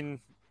between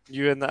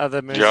you and the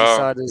other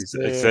Merseysiders.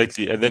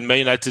 Exactly. And then Man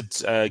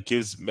United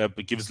gives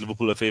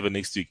Liverpool a favor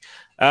next week.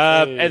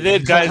 And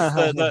then, guys,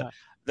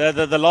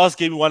 the last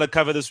game we want to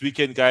cover this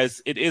weekend,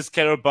 guys, it is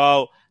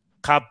Carabao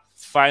Cup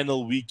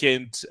final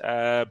weekend.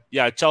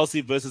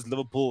 Chelsea versus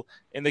Liverpool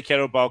in the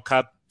Carabao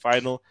Cup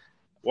final.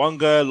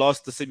 Wonga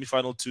lost the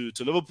semi-final to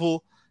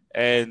Liverpool,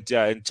 and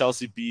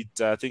Chelsea beat.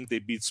 I think they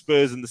beat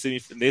Spurs in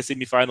their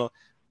semi-final.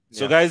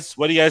 So, guys,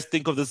 what do you guys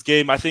think of this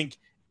game? I think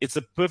it's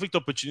a perfect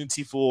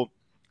opportunity for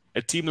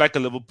a team like a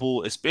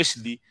Liverpool,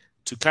 especially,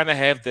 to kind of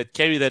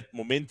carry that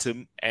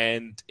momentum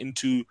and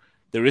into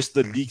the rest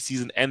of the league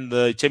season and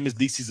the Champions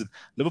League season.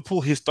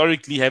 Liverpool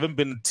historically haven't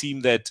been a team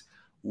that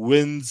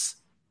wins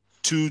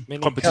two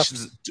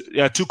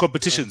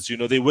competitions. You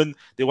know, they won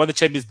the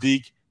Champions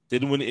League. They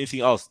didn't win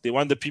anything else. They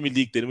won the Premier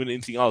League. They didn't win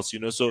anything else. You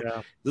know, so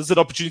this is an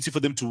opportunity for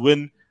them to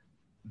win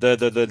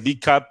the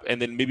League Cup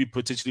and then maybe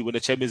potentially win the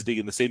Champions League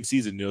in the same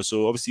season. You know,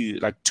 so obviously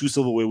like 2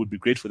 silverware would be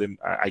great for them,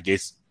 I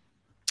guess.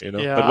 You know,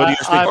 but what do you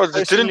think? I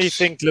personally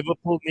think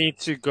Liverpool need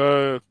to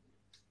go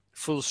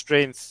full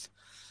strength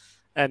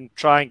and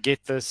try and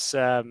get this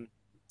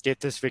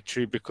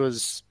victory,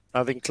 because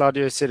I think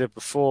Claudio said it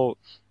before.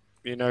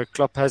 You know,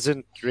 Klopp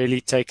hasn't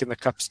really taken the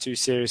cups too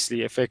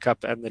seriously, FA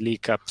Cup and the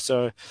League Cup.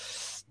 So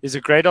there's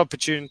a great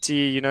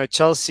opportunity. You know,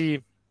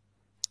 Chelsea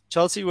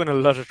win a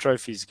lot of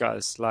trophies,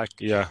 guys. Like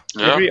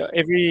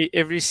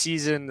every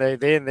season they're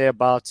there and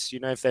thereabouts. You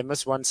know, if they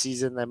miss 1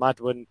 season, they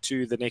might win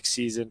 2 the next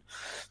season.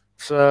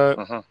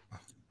 So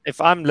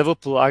if I'm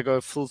Liverpool, I go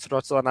full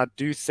throttle, and I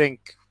do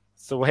think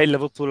the way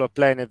Liverpool are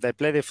playing, if they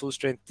play their full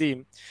strength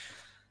team,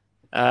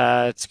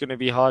 it's going to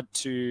be hard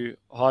to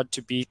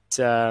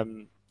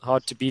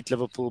beat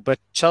Liverpool. But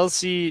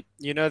Chelsea,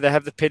 you know, they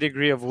have the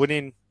pedigree of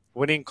winning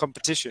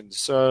competitions.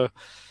 So,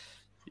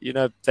 you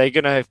know, they're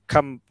going to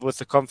come with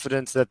the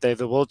confidence that they're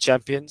the world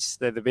champions.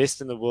 They're the best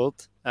in the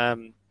world,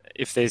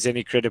 if there's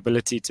any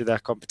credibility to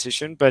that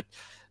competition. But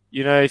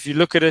you know, if you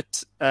look at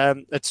it,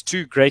 it's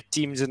 2 great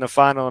teams in the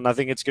final, and I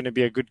think it's going to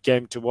be a good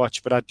game to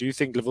watch. But I do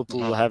think Liverpool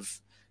will have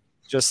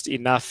just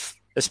enough,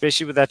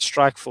 especially with that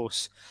strike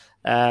force.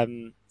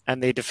 And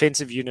their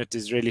defensive unit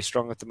is really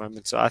strong at the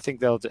moment. So I think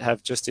they'll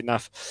have just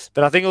enough.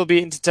 But I think it'll be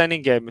an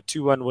entertaining game, a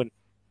 2-1 win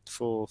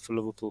for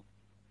Liverpool.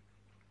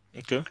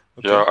 Okay.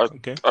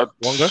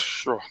 Wonga?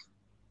 Sure.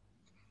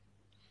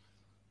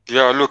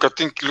 Yeah, look, I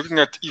think looking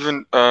at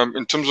even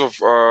in terms of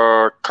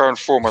current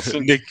form, I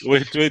think... Nick,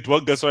 wait,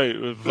 Wonga,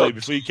 sorry,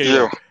 before you carry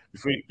on.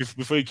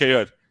 Before you carry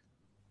on.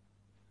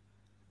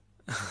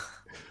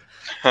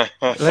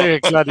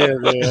 Claudio's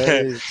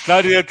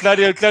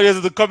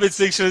in the comment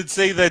section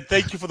saying that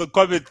thank you for the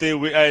comment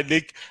there,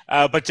 Nick.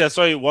 But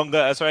sorry,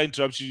 Wonga, sorry I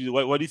interrupted you.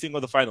 What do you think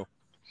of the final?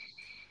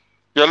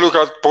 Yeah, look,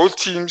 both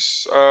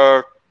teams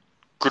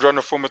good run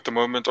of form at the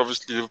moment.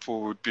 Obviously,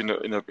 Liverpool would be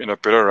in a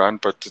better run,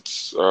 but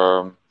it's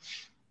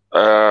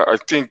I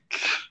think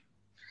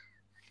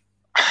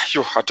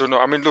I don't know.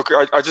 I mean, look,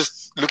 I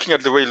just looking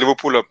at the way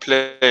Liverpool are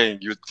playing,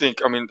 you'd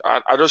think. I mean,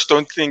 I just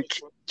don't think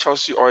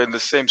Chelsea are in the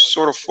same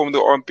sort of form they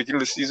are in the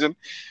beginning of the season.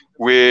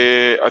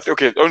 Where I think,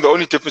 the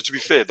only difference, to be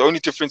fair, the only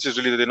difference is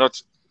really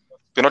that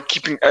they're not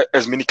keeping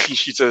as many clean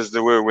sheets as they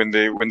were when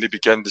they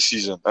began the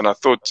season. And I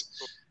thought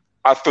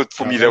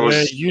for me that was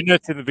a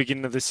unit in the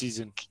beginning of the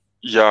season.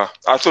 Yeah,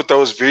 I thought that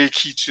was very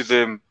key to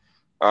them.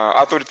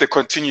 I thought if they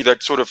continue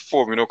that sort of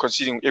form, you know,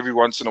 conceding every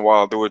once in a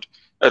while, they would,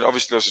 and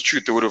obviously that's the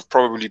truth, they would have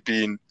probably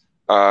been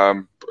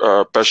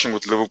bashing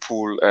with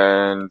Liverpool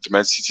and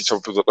Man City.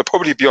 They'll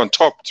probably be on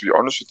top, to be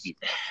honest with you,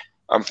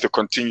 if they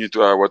continued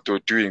what they were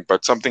doing.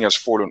 But something has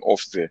fallen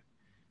off there,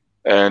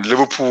 and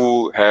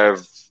Liverpool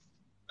have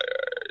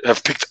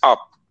picked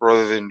up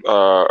rather than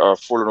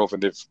fallen off,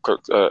 and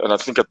and I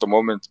think at the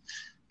moment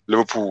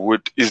Liverpool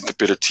is the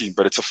better team.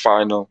 But it's a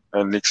final,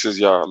 and Nick says,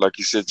 like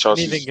you said,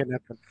 Chelsea's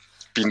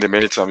been there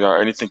many times. Yeah,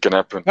 anything can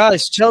happen.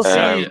 Guys,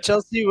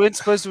 Chelsea weren't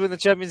supposed to win the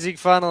Champions League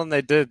final, and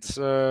they did.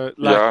 So,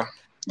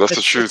 that's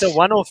the truth. It's a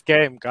one-off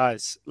game,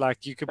 guys.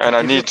 Like you can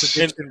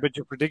prediction, but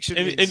your prediction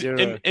means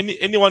zero.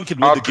 Anyone can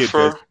win the game.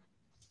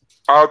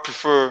 I would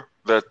prefer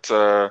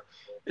that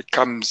it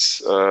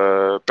comes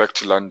back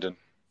to London.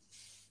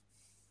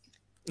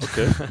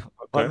 Okay.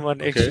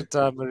 One extra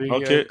time.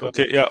 Okay.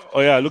 Yeah.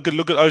 Oh yeah. Look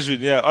at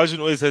Arjun. Yeah, Arjun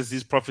always has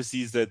these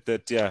prophecies that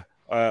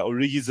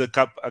Origi's a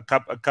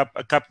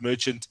cup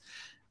merchant.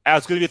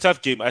 It's going to be a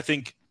tough game. I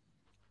think,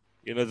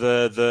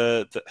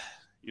 it's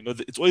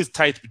always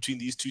tight between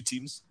these two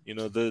teams.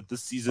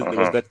 This season there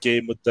was that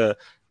game with the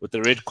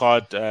red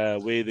card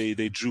where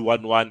they drew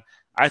 1-1.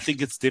 I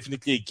think it's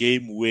definitely a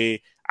game where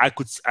I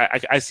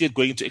see it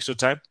going into extra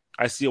time.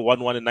 I see a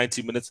 1-1 in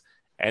 90 minutes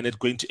and it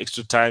going to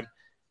extra time.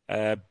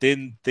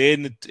 Then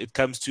it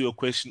comes to a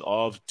question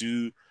of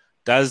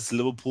does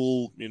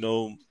Liverpool,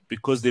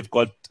 because they've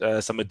got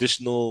some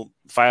additional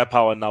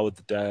firepower now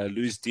with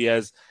Luis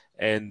Diaz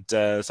and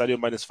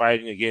Sadio Mane is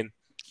firing again.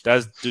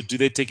 Do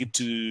they take it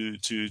to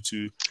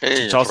Chelsea?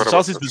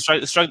 Chelsea's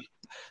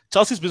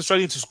been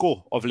struggling to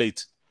score of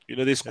late.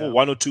 They score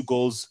 1 or 2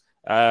 goals.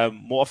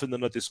 More often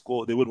than not,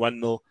 they win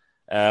 1-0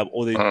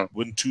 or they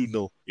win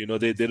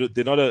 2-0.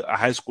 They're not a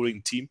high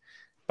scoring team,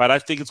 but I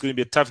think it's going to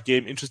be a tough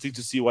game. Interesting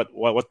to see what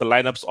the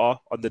lineups are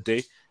on the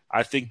day.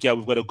 I think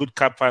we've got a good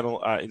cup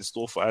final in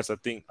store for us. I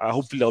think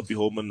hopefully I'll be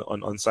home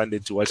on Sunday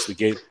to watch the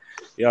game.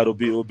 It'll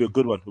be a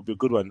good one. It'll be a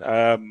good one.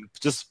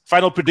 Just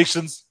final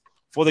predictions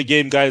for the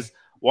game, guys.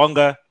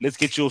 Wonga, let's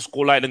get your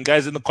scoreline. And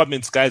guys, in the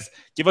comments, guys,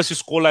 give us your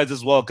scorelines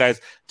as well,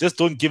 guys. Just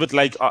don't give it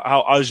like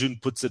how Arjun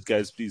puts it,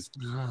 guys, please.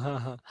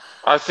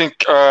 I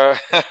think, look, I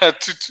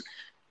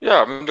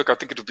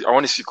think it'll be, I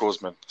want to see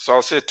goals, man. So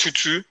I'll say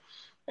 2-2.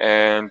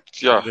 And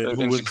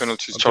into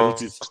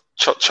penalties.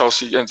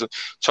 Chelsea ends up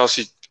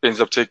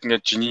taking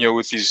it. Janino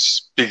with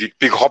his big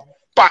hop,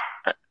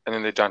 and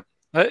then they're done.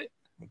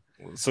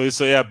 So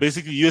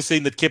basically you're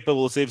saying that Kepa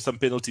will save some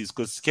penalties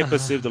because Kepa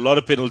saved a lot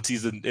of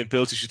penalties in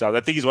penalty shootouts.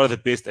 I think he's one of the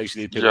best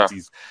actually in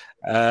penalties.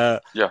 And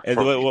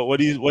what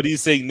are you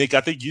saying, Nick?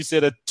 I think you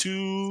said a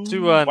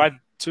 2-1.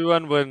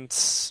 2-1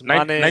 wins.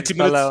 90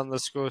 minutes on the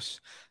score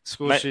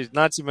sheet.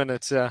 90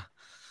 minutes,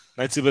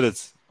 90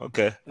 minutes.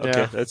 Okay.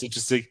 That's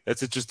interesting. Yeah,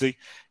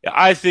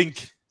 I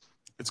think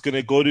it's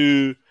gonna go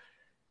to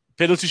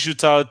penalty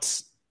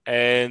shootout,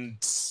 and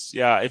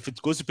if it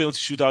goes to penalty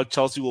shootout,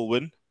 Chelsea will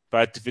win.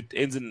 But if it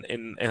ends in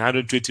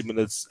 120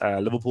 minutes,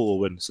 Liverpool will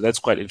win. So that's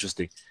quite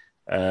interesting.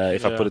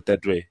 If I put it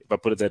that way.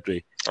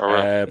 All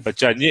right.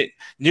 But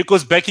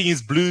Nico's backing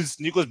his Blues.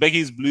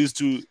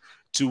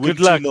 to win. Good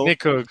luck,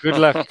 Nico. Good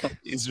luck.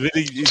 He's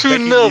backing his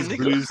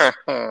Blues.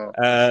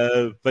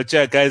 But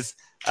guys,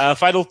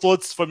 final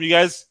thoughts from you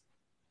guys.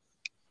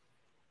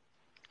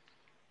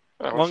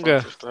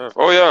 Wonga.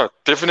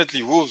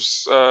 Definitely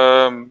Wolves.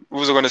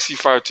 Wolves are going to see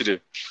fire today.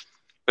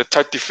 The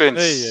tight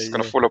defense is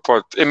going to fall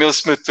apart. Emil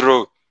Smith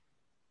throw.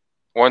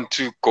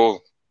 1-2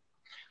 goal.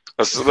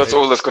 That's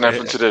all that's going to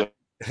happen today.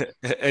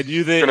 And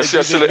you there?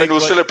 And we'll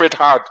celebrate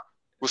hard.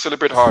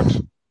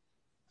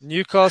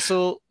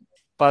 Newcastle,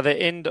 by the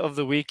end of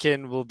the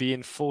weekend, will be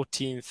in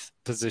 14th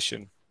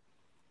position.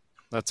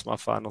 That's my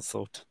final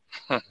thought.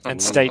 And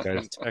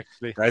statement,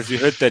 actually. Guys, you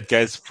heard that,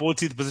 guys.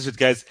 14th position,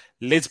 guys.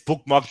 Let's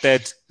bookmark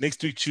that.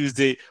 Next week,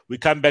 Tuesday, we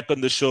come back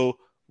on the show.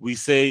 We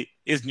say,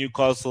 is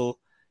Newcastle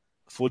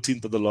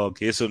 14th of the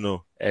log? Yes or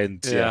no?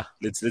 And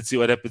let's see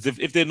what happens.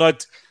 If they're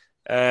not,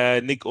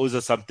 Nick owes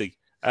us something.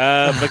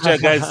 But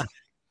guys,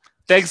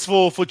 thanks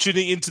for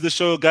tuning into the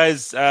show,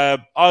 guys.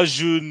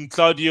 Arjun,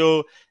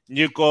 Claudio,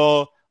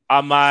 Nico,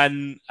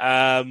 Aman,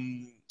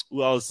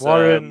 who else?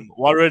 Warren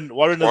as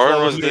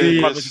well was there in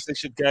the comment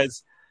section,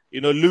 guys.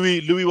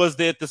 Louis was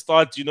there at the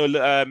start.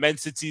 Man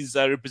City's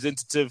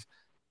representative.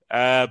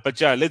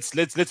 But let's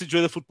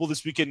enjoy the football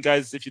this weekend,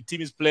 guys. If your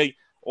team is playing,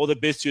 all the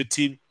best to your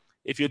team.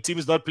 If your team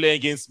is not playing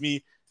against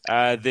me,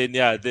 then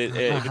if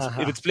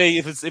it's playing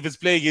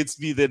against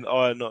me, then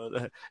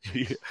no,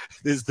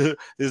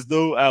 there's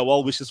no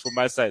well wishes from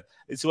my side.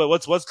 And so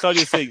what's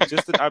Claudio saying?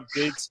 Just an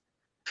update.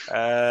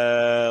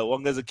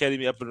 Wonga's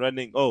Academy up and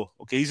running. Oh,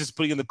 okay. He's just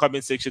putting in the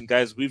comment section,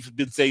 guys. We've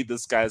been saying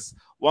this, guys.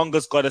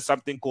 Wonga's got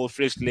something called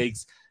Fresh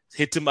Legs.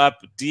 Hit him up,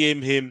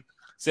 DM him,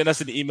 send us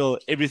an email,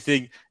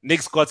 everything.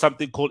 Nick's got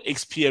something called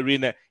XP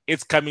Arena.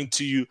 It's coming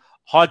to you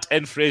hot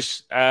and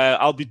fresh.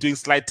 I'll be doing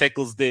slide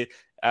tackles there.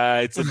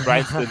 It's in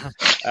Brighton.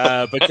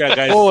 But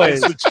guys.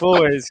 Forwards.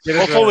 Forwards.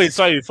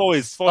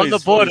 On the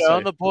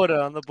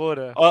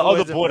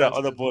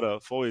border.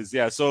 Forwards.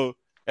 Yeah. So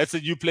that's a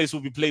new place.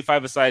 We'll be playing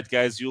 5-a-side,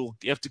 guys. You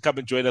have to come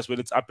and join us when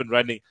it's up and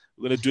running.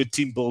 We're gonna do a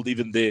team build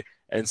even there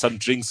and some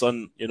drinks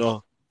on,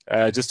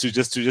 just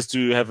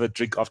to have a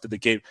drink after the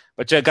game.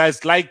 But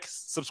guys, like,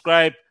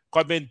 subscribe,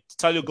 comment,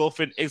 tell your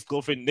girlfriend,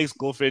 ex-girlfriend, next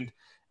girlfriend,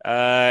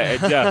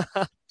 and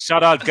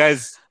shout out,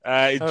 guys.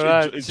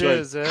 Enjoy.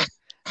 Cheers,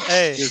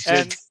 Hey, cheers,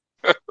 and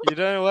you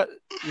know what?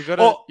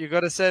 You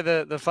gotta say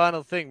the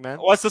final thing, man.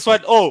 What's this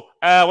one? What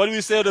do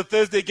we say on the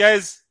Thursday,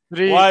 guys?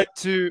 3, 1,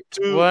 2,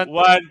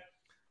 1.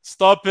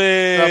 Stop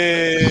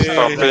it!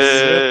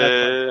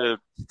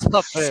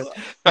 Stop it!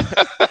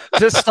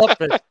 Just stop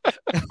it!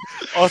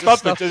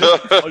 Stop it!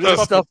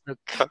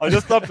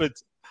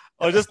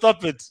 Just stop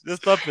it!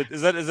 Just stop it!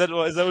 Is that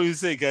what you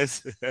say,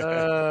 guys?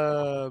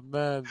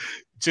 Man.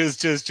 Cheers,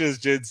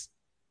 gents.